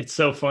 it's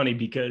so funny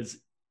because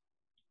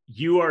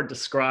you are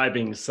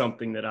describing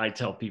something that I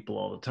tell people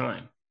all the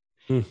time.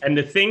 And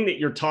the thing that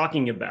you're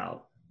talking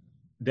about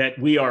that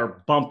we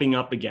are bumping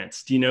up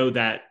against,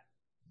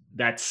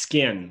 that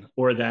skin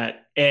or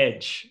that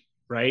edge,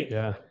 right?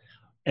 Yeah.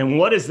 And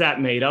what is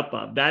that made up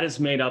of? That is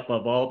made up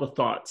of all the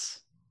thoughts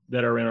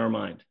that are in our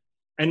mind.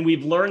 And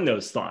we've learned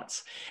those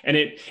thoughts. And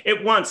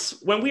it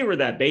once, when we were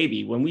that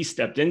baby, when we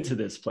stepped into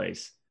this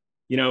place,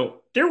 you know,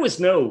 there was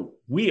no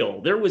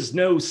wheel, there was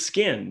no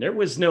skin, there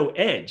was no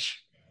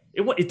edge.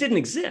 It didn't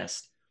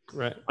exist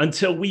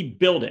until we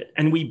build it.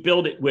 And we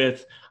build it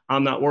with,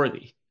 I'm not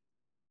worthy.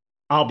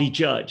 I'll be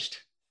judged.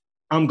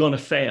 I'm going to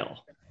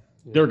fail.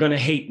 They're going to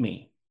hate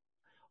me.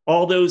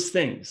 All those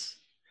things.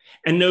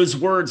 And those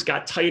words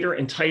got tighter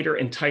and tighter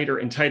and tighter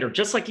and tighter,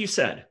 just like you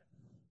said.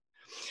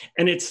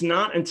 And it's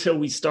not until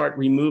we start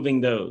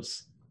removing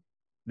those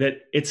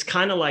that it's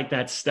kind of like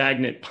that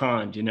stagnant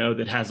pond, you know,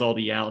 that has all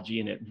the algae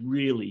in it,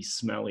 really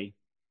smelly.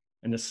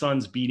 And the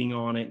sun's beating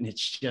on it and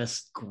it's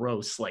just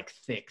gross, like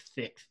thick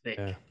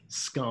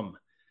scum.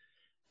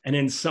 And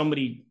then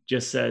somebody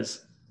just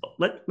says,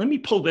 let me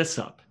pull this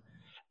up.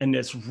 And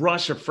this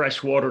rush of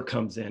fresh water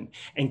comes in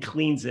and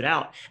cleans it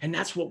out. And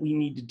that's what we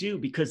need to do,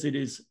 because it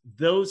is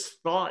those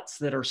thoughts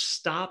that are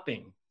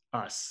stopping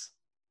us.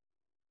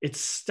 It's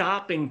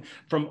stopping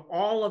from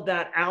all of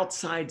that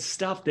outside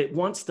stuff that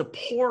wants to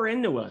pour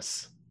into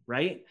us,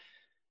 right?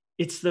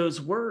 It's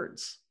those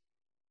words.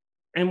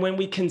 And when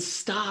we can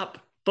stop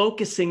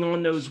focusing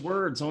on those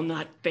words, on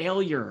that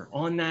failure,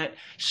 on that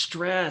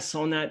stress,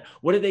 on that,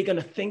 what are they going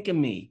to think of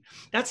me?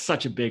 That's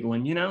such a big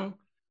one, you know?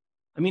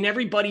 I mean,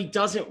 everybody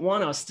doesn't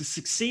want us to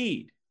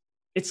succeed.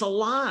 It's a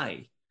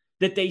lie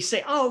that they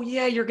say, oh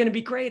yeah, you're going to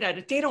be great at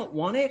it. They don't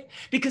want it,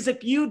 because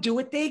if you do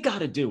it, they got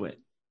to do it.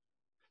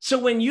 So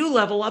when you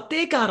level up,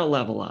 they got to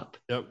level up.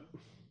 Yep.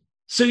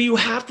 So you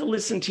have to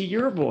listen to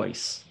your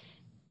voice,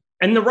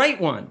 and the right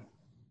one,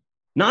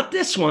 not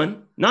this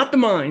one, not the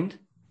mind.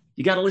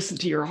 You got to listen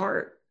to your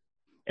heart.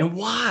 And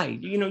why?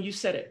 You know, you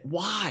said it.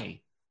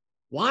 Why?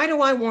 Why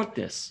do I want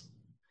this?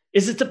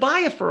 Is it to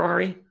buy a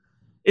Ferrari?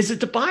 Is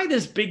it to buy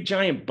this big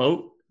giant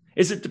boat?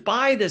 Is it to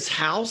buy this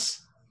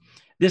house,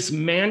 this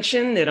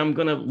mansion that I'm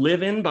going to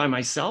live in by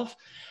myself?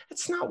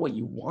 That's not what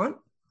you want.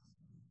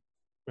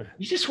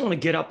 You just want to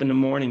get up in the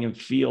morning and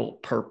feel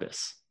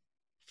purpose,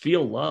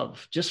 feel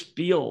love, just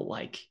feel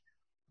like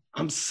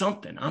I'm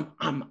something.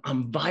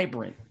 I'm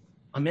vibrant.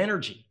 I'm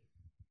energy.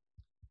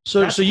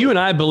 So you and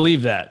I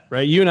believe that,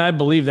 right? You and I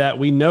believe that.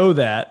 We know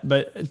that,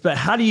 but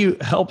how do you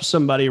help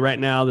somebody right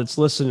now that's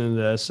listening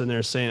to this and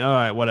they're saying, all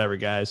right, whatever,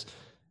 guys.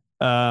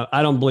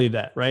 I don't believe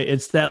that, right?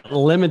 It's that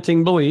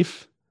limiting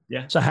belief.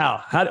 Yeah. So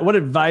what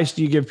advice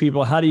do you give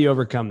people? How do you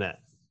overcome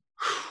that?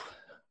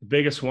 The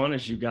biggest one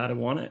is you got to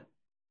want it.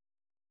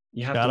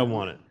 You have to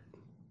want it.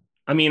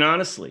 I mean,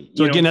 honestly.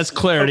 So again, that's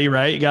clarity,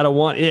 right? You got to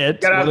want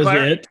it. What is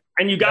it?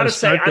 And you got to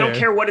say, I don't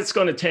care what it's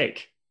going to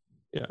take.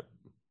 Yeah.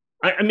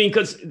 I mean,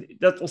 because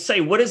they'll say,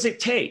 what does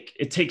it take?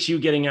 It takes you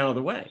getting out of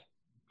the way.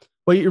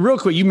 Well, real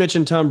quick, you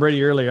mentioned Tom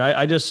Brady earlier.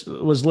 I just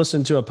was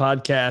listening to a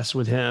podcast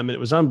with him, and it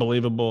was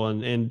unbelievable,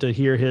 and to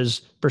hear his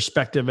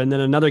perspective. And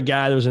then another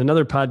guy, there was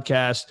another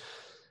podcast,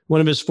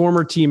 one of his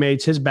former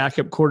teammates, his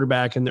backup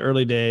quarterback in the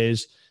early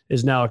days,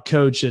 is now a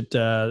coach at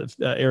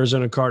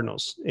Arizona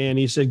Cardinals. And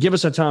he said, give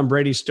us a Tom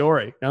Brady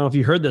story. I don't know if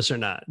you heard this or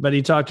not, but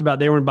he talked about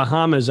they were in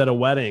Bahamas at a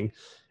wedding,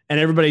 and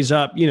everybody's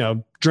up, you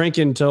know,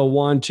 drinking till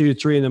 1, 2,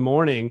 3 in the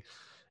morning.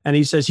 And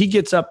he says he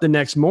gets up the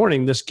next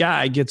morning. This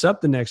guy gets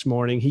up the next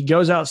morning. He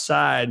goes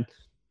outside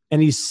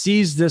and he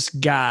sees this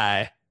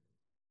guy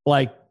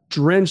like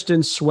drenched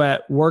in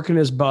sweat, working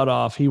his butt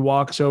off. He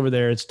walks over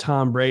there. It's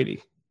Tom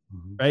Brady,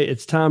 right?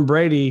 It's Tom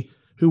Brady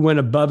who went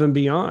above and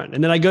beyond.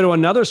 And then I go to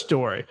another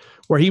story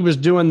where he was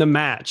doing the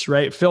match,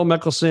 right? Phil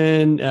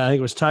Mickelson, I think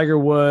it was Tiger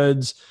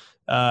Woods,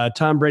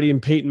 Tom Brady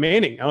and Peyton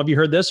Manning. I don't know if you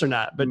heard this or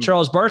not, but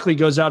Charles Barkley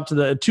goes out to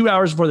the 2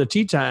 hours before the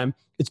tee time.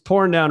 It's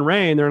pouring down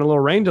rain. They're in a little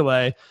rain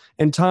delay.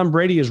 And Tom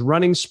Brady is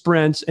running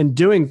sprints and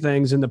doing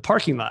things in the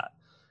parking lot.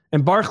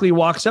 And Barkley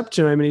walks up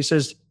to him and he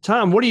says,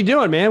 Tom, what are you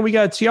doing, man? We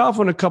got to tee off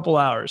in a couple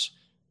hours.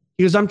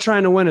 He goes, I'm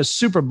trying to win a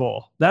Super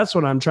Bowl. That's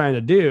what I'm trying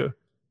to do.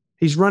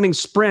 He's running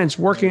sprints,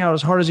 working out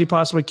as hard as he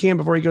possibly can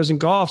before he goes and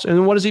golfs. And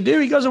then what does he do?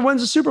 He goes and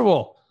wins the Super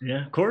Bowl.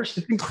 Yeah, of course.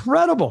 It's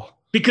incredible.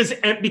 Because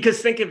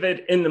think of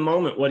it in the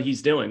moment, what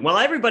he's doing. While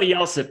everybody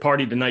else that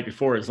partied the night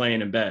before is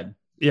laying in bed.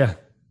 Yeah.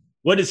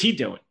 What is he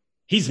doing?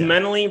 He's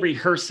mentally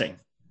rehearsing.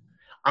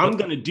 I'm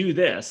going to do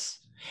this.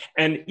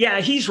 And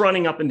yeah, he's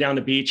running up and down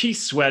the beach. He's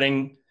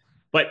sweating.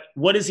 But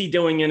what is he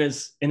doing in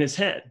his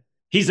head?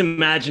 He's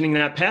imagining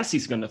that pass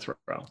he's going to throw.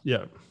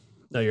 Yeah.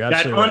 No, you're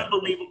absolutely that right.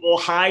 Unbelievable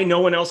high,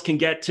 no one else can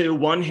get to,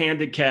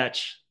 one-handed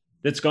catch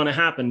that's going to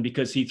happen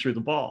because he threw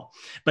the ball.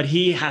 But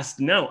he has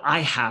to know, I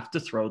have to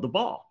throw the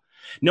ball.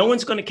 No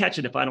one's going to catch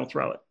it if I don't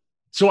throw it.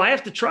 So I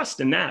have to trust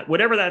in that.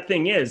 Whatever that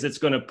thing is, it's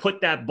going to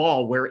put that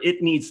ball where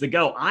it needs to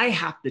go. I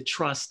have to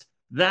trust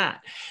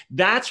that.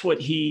 That's what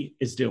he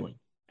is doing.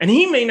 And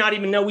he may not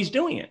even know he's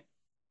doing it,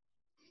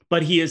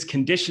 but he is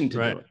conditioned to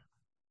do it.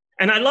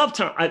 And I love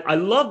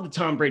the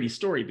Tom Brady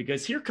story,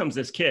 because here comes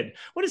this kid.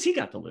 What does he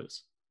got to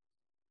lose?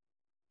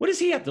 What does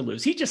he have to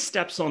lose? He just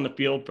steps on the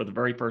field for the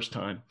very first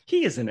time.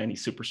 He isn't any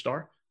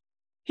superstar.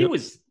 He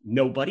was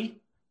nobody,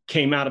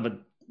 came out of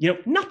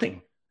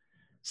nothing.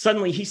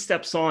 Suddenly he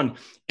steps on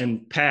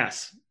and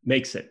pass,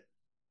 makes it.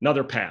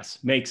 Another pass,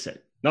 makes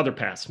it. Another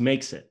pass,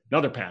 makes it.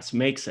 Another pass,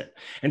 makes it.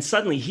 And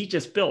suddenly he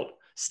just built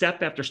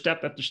step after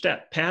step after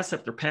step, pass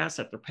after pass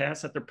after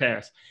pass after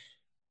pass.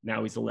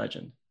 Now he's a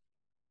legend.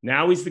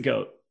 Now he's the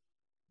GOAT.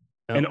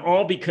 Yep. And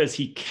all because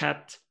he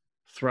kept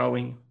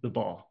throwing the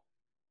ball.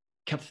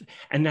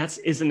 And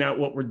isn't that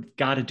what we're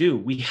got to do?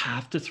 We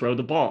have to throw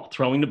the ball.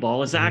 Throwing the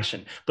ball is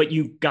action, but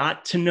you've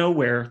got to know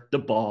where the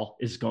ball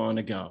is going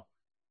to go.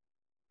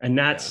 And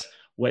that's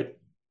what,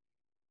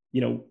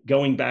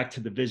 going back to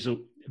the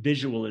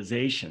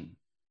visualization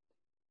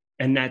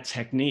and that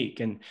technique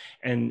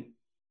and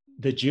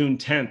the June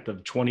 10th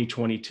of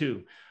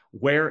 2022,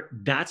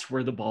 that's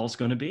where the ball's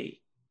going to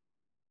be.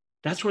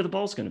 That's where the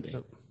ball's going to be.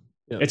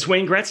 Yep. It's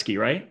Wayne Gretzky,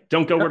 right?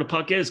 Don't go where the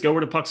puck is, go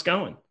where the puck's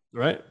going.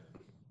 Right.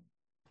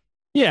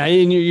 Yeah.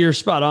 And you're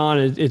spot on.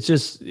 It's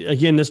just,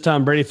 again, this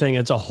Tom Brady thing,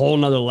 it's a whole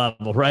nother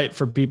level, right?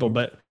 For people.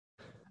 But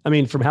I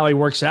mean, from how he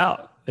works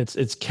out, it's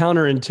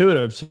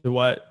counterintuitive to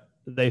what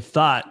they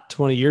thought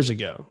 20 years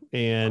ago,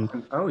 and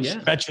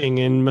stretching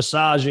and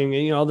massaging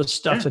and, all the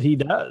stuff that he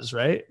does.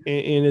 Right.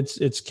 And it's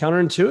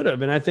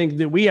counterintuitive. And I think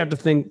that we have to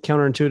think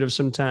counterintuitive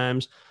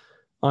sometimes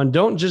on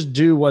don't just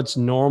do what's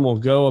normal,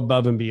 go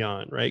above and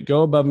beyond, right?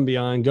 Go above and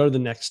beyond, go to the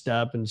next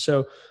step. And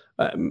so,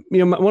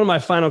 one of my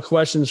final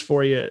questions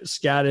for you,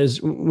 Scott,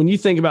 is when you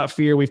think about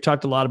fear, we've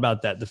talked a lot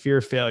about that, the fear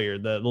of failure,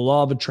 the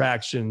law of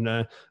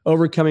attraction,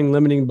 overcoming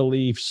limiting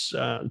beliefs,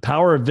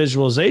 power of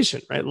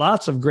visualization, right?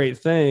 Lots of great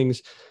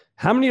things.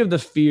 How many of the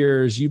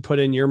fears you put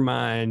in your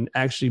mind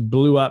actually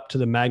blew up to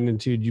the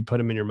magnitude you put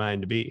them in your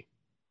mind to be?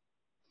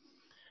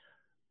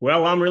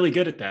 Well, I'm really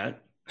good at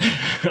that.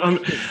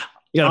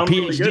 You got a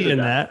PhD really in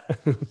that.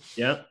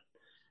 Yeah.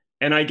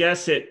 And I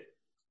guess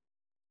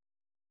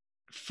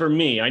for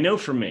me, and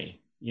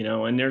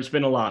there's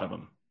been a lot of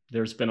them.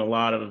 There's been a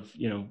lot of,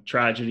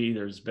 tragedy.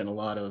 There's been a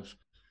lot of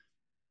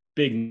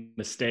big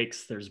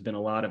mistakes. There's been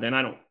a lot of, and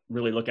I don't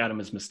really look at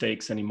them as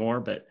mistakes anymore,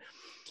 but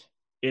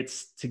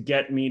it's to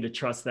get me to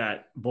trust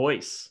that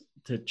voice,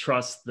 to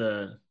trust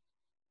the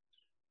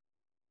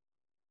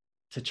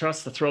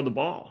throw the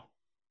ball.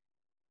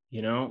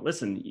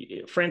 Listen,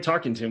 Fran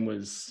Tarkenton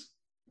was,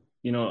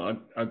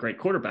 a great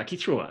quarterback. He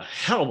threw a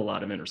hell of a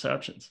lot of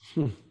interceptions,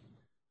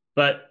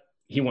 but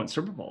he won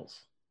Super Bowls,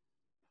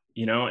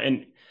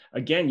 and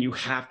again, you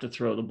have to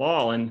throw the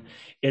ball, and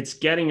it's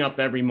getting up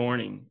every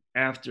morning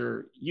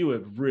after you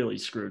have really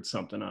screwed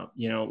something up.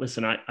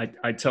 Listen,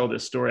 I tell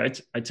this story.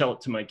 I tell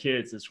it to my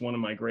kids. It's one of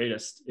my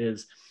greatest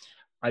is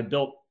I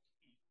built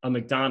a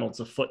McDonald's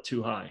a foot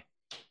too high.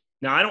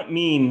 Now, I don't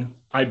mean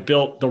I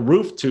built the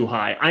roof too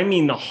high. I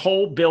mean, the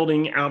whole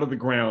building out of the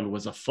ground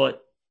was a foot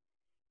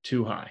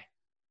too high.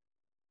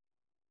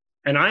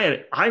 And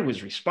I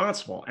was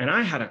responsible, and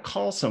I had to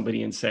call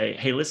somebody and say,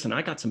 hey, listen,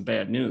 I got some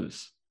bad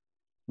news.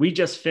 We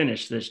just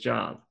finished this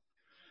job.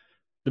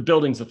 The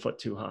building's a foot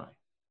too high.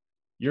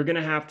 You're going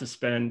to have to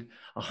spend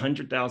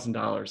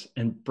 $100,000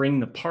 and bring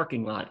the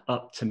parking lot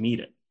up to meet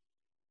it.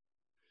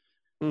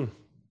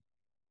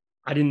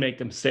 I didn't make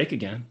the mistake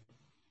again.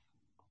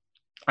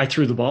 I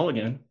threw the ball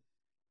again,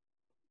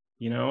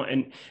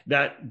 and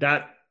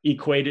that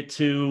equated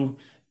to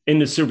in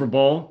the Super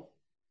Bowl,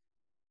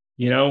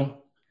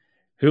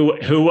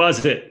 who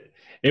was it?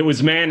 It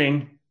was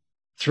Manning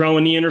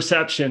throwing the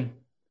interception,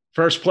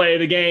 first play of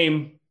the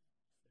game,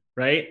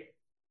 right?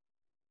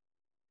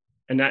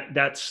 And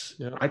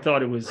I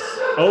thought it was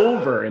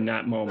over in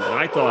that moment.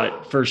 I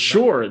thought for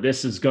sure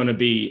this is going to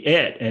be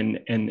it and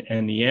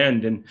the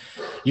end. And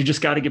you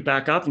just got to get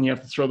back up and you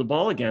have to throw the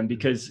ball again,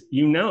 because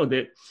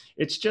that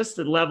it's just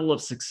the level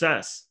of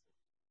success.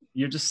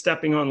 You're just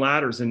stepping on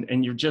ladders,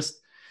 and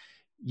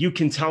you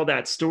can tell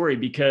that story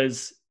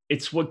because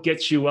it's what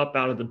gets you up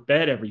out of the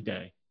bed every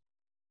day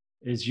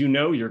is,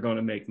 you're going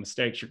to make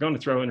mistakes. You're going to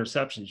throw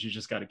interceptions. You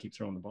just got to keep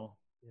throwing the ball.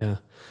 Yeah.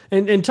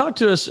 And talk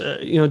to us,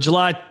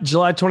 July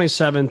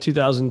 27,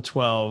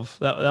 2012,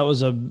 that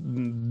was a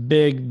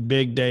big,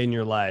 big day in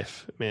your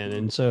life, man.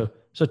 And so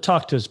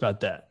talk to us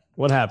about that.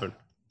 What happened?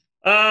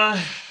 Well,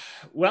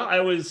 I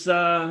was,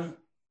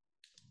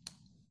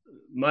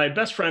 my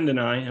best friend and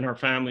I and our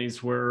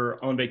families were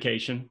on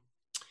vacation,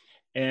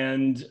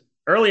 and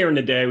earlier in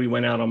the day, we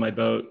went out on my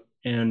boat,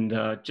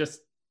 and just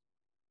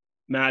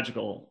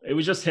magical. It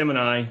was just him and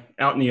I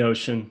out in the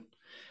ocean.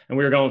 And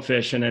we were going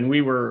fishing, and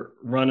we were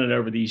running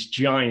over these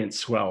giant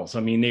swells. I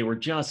mean, they were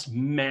just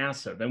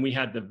massive. And we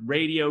had the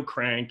radio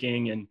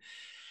cranking,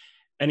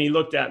 and he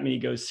looked at me, he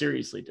goes,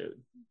 seriously, dude,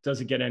 does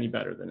it get any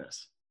better than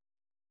this?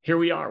 Here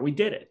we are. We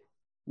did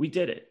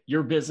it.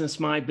 Your business,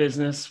 my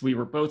business. We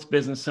were both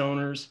business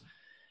owners.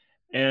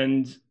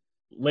 And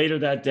later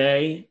that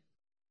day,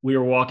 we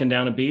were walking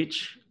down a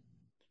beach,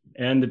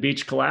 and the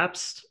beach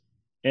collapsed,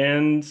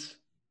 and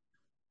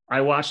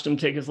I watched him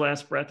take his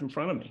last breath in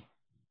front of me.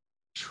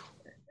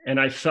 And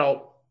I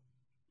felt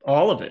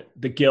all of it,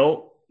 the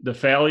guilt, the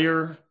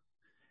failure.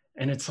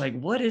 And it's like,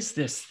 what is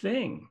this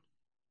thing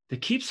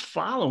that keeps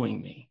following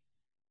me?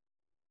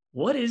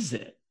 What is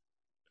it?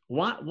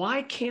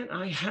 Why can't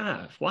I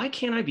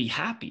be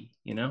happy?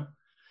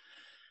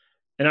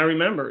 And I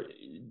remember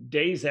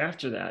days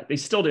after that, they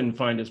still didn't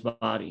find his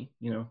body,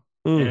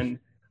 and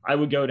I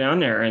would go down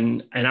there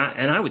and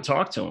I would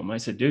talk to him. I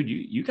said, dude,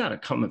 you got to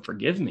come and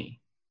forgive me.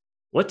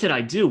 What did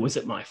I do? Was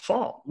it my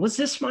fault? Was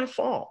this my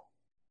fault?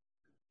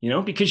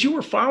 Because you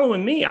were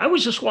following me. I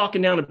was just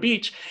walking down a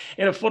beach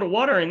in a foot of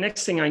water, and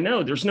next thing I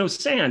know, there's no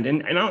sand,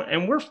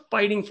 and we're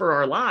fighting for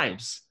our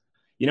lives.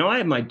 I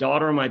had my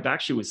daughter on my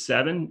back. She was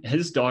 7.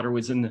 His daughter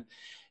was in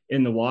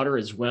the water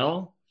as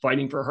well,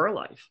 fighting for her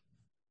life.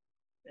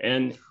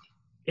 And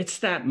it's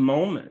that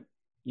moment,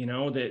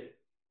 that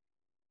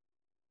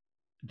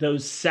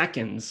those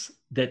seconds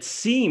that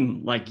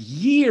seem like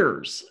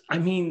years. I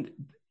mean,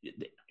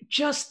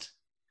 just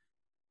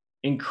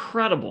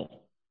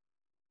incredible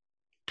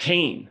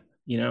pain,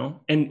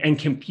 and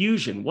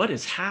confusion. What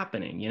is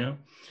happening,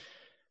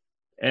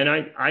 And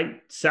I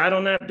sat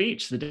on that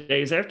beach the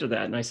days after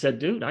that, and I said,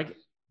 dude,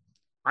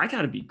 I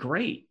got to be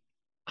great.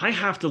 I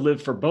have to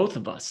live for both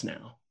of us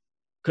now.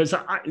 Because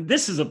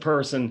this is a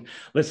person,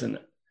 listen,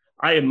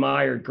 I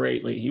admired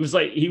greatly. He was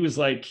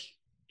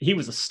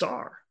a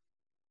star.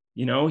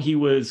 He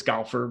was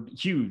golfer,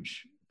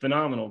 huge,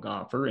 phenomenal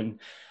golfer and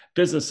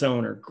business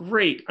owner.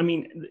 Great. I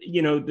mean,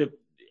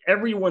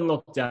 everyone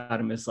looked at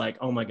him as like,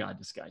 oh my God,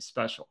 this guy's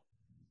special.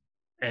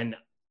 And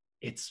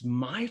it's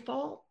my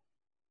fault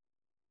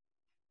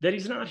that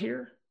he's not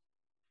here.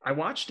 I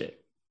watched it.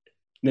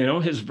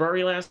 His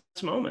very last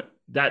moment,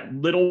 that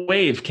little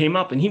wave came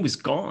up and he was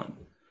gone.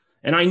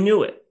 And I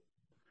knew it.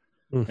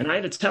 And I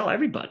had to tell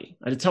everybody.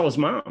 I had to tell his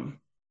mom.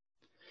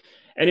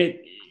 And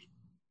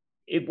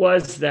it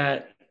was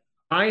that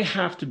I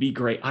have to be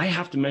great. I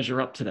have to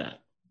measure up to that,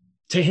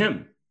 to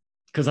him,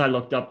 because I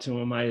looked up to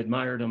him. I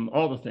admired him,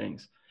 all the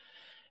things.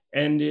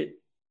 And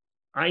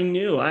I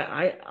knew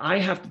I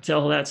have to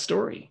tell that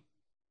story.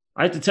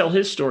 I have to tell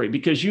his story,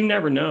 because you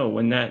never know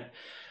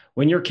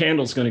when your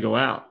candle's going to go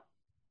out.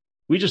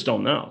 We just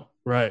don't know.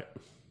 Right.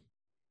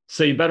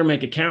 So you better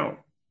make it count.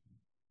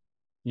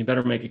 You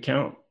better make it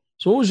count.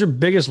 So what was your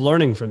biggest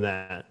learning from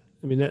that?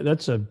 I mean,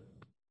 that's a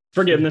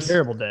forgiveness.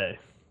 Terrible day.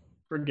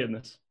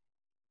 Forgiveness.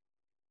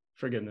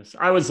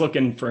 I was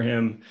looking for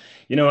him.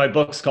 My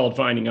book's called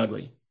Finding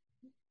Ugly.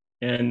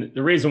 And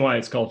the reason why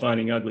it's called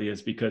Finding Ugly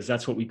is because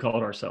that's what we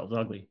called ourselves,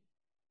 ugly.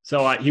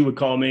 So he would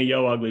call me,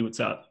 yo, ugly,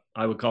 what's up?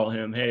 I would call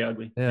him, hey,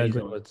 ugly. Hey,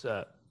 ugly, what's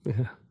up?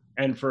 Yeah.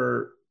 And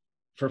for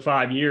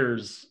 5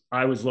 years,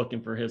 I was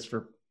looking for his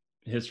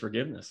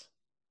forgiveness.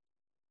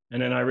 And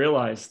then I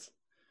realized it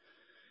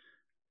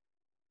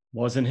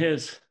wasn't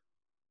his.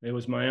 It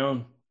was my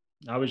own.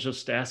 I was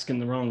just asking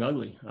the wrong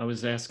ugly. I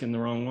was asking the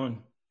wrong one.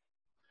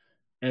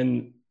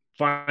 And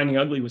Finding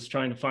Ugly was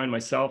trying to find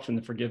myself and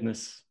the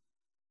forgiveness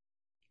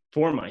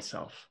for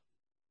myself.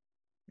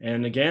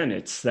 And again,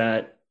 it's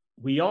that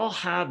we all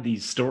have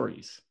these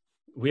stories.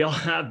 We all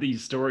have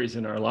these stories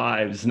in our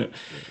lives,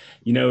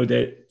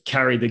 that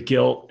carry the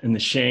guilt and the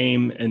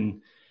shame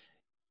and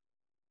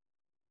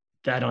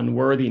that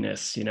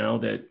unworthiness,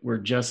 that we're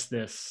just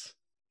this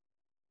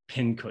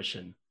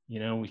pincushion.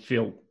 We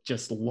feel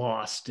just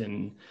lost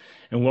in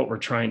what we're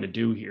trying to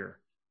do here.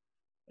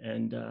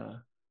 And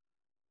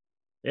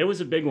it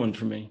was a big one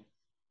for me.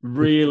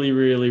 Really,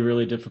 really,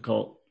 really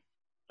difficult.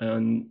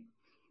 And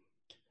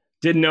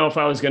didn't know if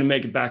I was going to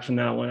make it back from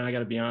that one. I got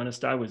to be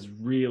honest. I was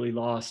really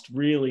lost,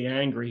 really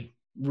angry,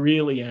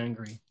 really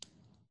angry,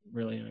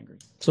 really angry.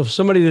 So for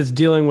somebody that's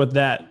dealing with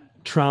that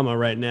trauma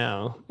right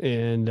now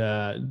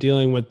and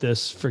dealing with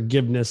this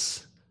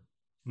forgiveness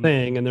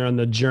thing, and they're on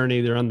the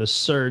journey, they're on the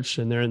search,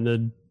 and they're in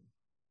the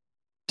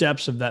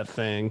depths of that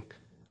thing,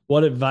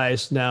 what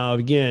advice now,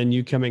 again,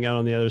 you coming out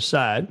on the other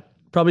side,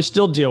 probably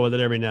still deal with it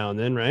every now and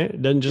then, right?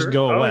 It doesn't just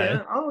go away.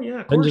 Oh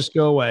yeah. Doesn't just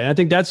go away. I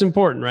think that's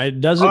important, right?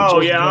 It doesn't.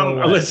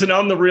 Listen,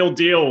 I'm the real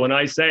deal. When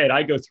I say it,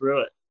 I go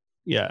through it.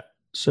 Yeah.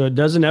 So it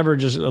doesn't ever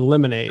just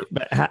eliminate,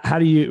 but how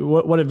do you,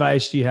 what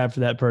advice do you have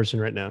for that person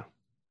right now?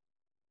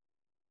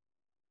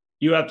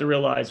 You have to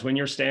realize when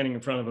you're standing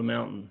in front of a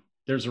mountain,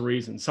 there's a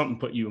reason something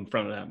put you in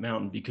front of that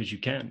mountain, because you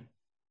can.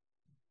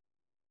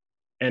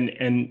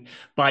 And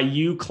by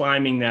you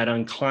climbing that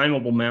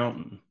unclimbable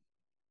mountain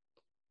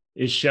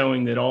is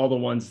showing that all the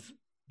ones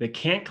that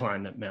can't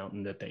climb that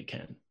mountain, that they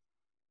can.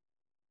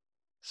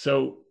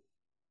 So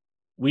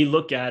we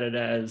look at it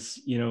as,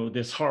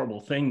 this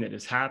horrible thing that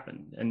has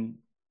happened. And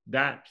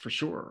that for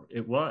sure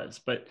it was,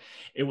 but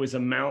it was a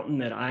mountain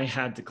that I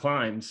had to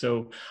climb.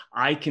 So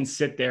I can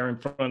sit there in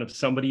front of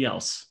somebody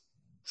else,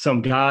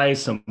 some guy,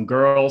 some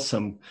girl,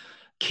 some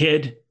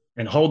kid,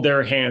 and hold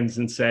their hands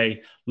and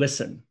say,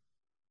 listen,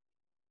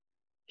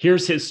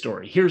 here's his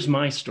story. Here's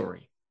my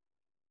story.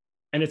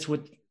 And it's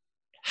what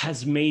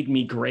has made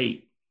me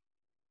great,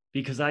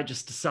 because I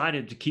just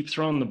decided to keep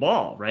throwing the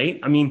ball, right?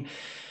 I mean,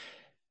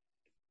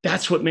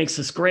 that's what makes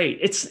us great.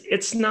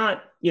 It's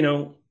not,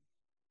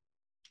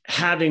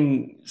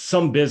 having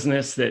some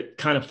business that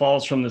kind of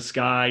falls from the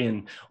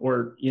sky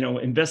or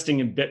investing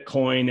in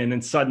Bitcoin, and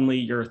then suddenly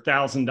your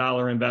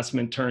 $1,000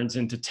 investment turns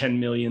into 10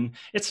 million.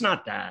 It's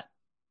not that.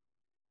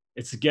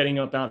 It's getting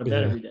up out of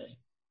bed every day,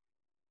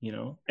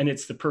 and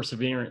it's the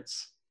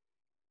perseverance,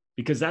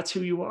 because that's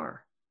who you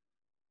are.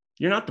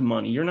 You're not the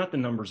money. You're not the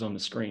numbers on the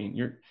screen.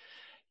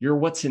 You're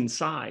what's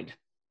inside.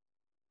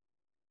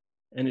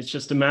 And it's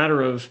just a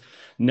matter of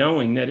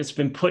knowing that it's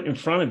been put in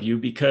front of you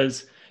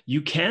because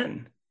you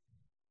can.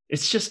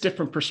 It's just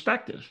different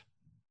perspective.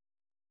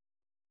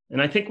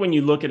 And I think when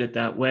you look at it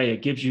that way,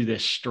 it gives you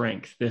this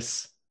strength,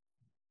 this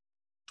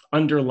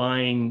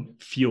underlying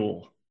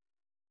fuel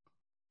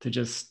to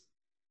just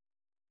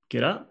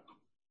get up,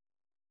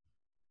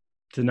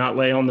 to not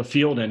lay on the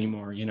field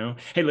anymore, you know?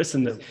 Hey,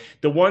 listen,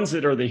 the ones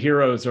that are the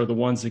heroes are the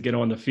ones that get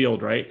on the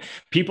field, right?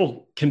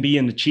 People can be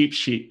in the cheap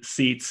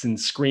seats and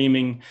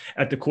screaming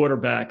at the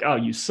quarterback, oh,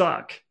 you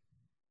suck.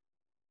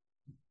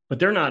 But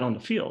they're not on the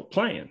field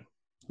playing.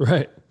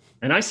 Right.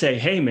 And I say,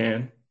 hey,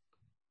 man,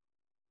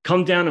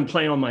 come down and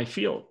play on my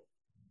field,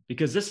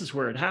 because this is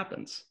where it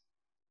happens.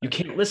 You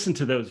can't listen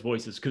to those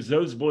voices, because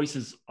those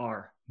voices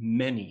are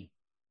many,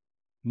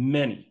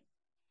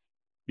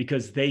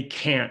 because they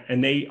can't.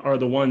 And they are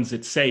the ones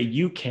that say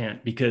you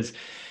can't, because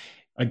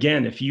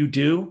again, if you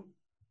do,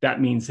 that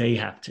means they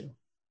have to.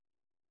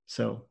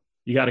 So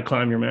you got to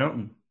climb your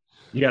mountain.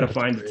 You got to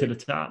find it to the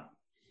top.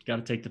 You got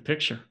to take the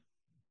picture.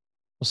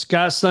 Well,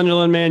 Scott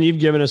Sunderland, man, you've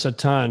given us a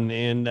ton,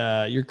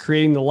 and you're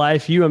creating the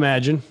life you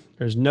imagine.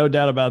 There's no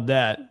doubt about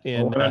that,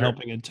 and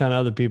helping a ton of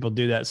other people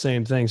do that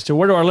same thing. So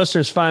where do our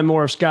listeners find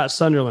more of Scott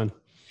Sunderland?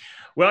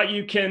 Well,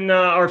 you can,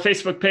 our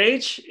Facebook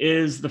page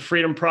is The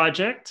Freedom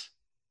Project.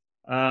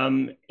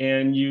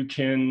 And you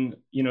can,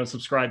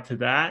 subscribe to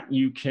that.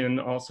 You can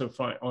also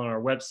find on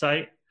our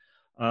website,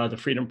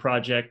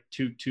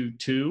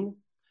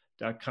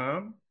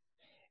 thefreedomproject222.com,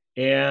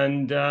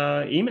 and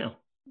email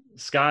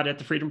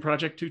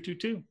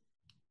Scott@thefreedomproject222.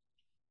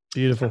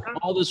 Beautiful.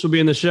 All this will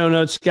be in the show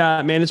notes,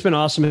 Scott. Man, it's been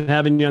awesome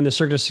having you on the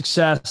Circuit of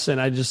Success. And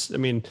it's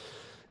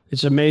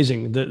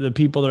amazing the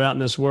people that are out in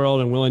this world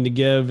and willing to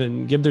give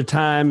their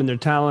time and their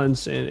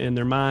talents and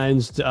their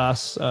minds to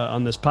us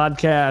on this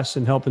podcast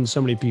and helping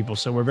so many people.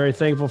 So we're very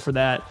thankful for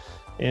that.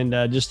 And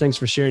just thanks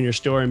for sharing your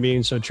story and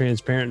being so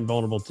transparent and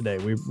vulnerable today.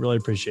 We really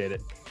appreciate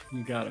it.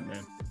 You got it,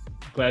 man.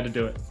 Glad to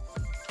do it.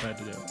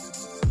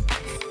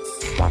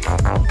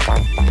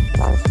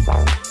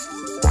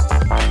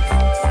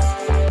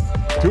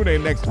 Tune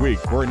in next week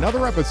for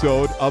another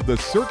episode of The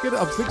Circuit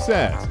of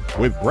Success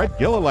with Brett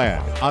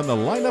Gilliland on the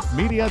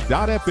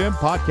lineupmedia.fm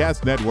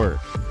podcast network.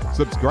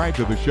 Subscribe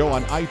to the show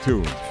on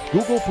iTunes,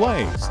 Google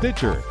Play,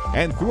 Stitcher,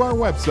 and through our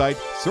website,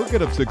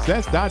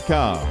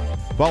 circuitofsuccess.com.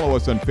 Follow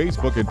us on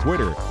Facebook and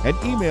Twitter, and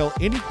email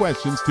any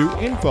questions to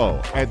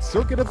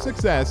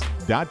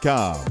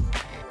info@circuitofsuccess.com.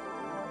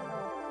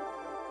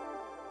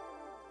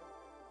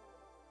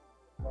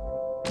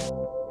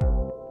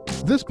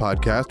 This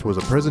podcast was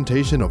a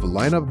presentation of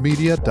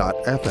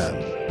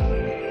lineupmedia.fm.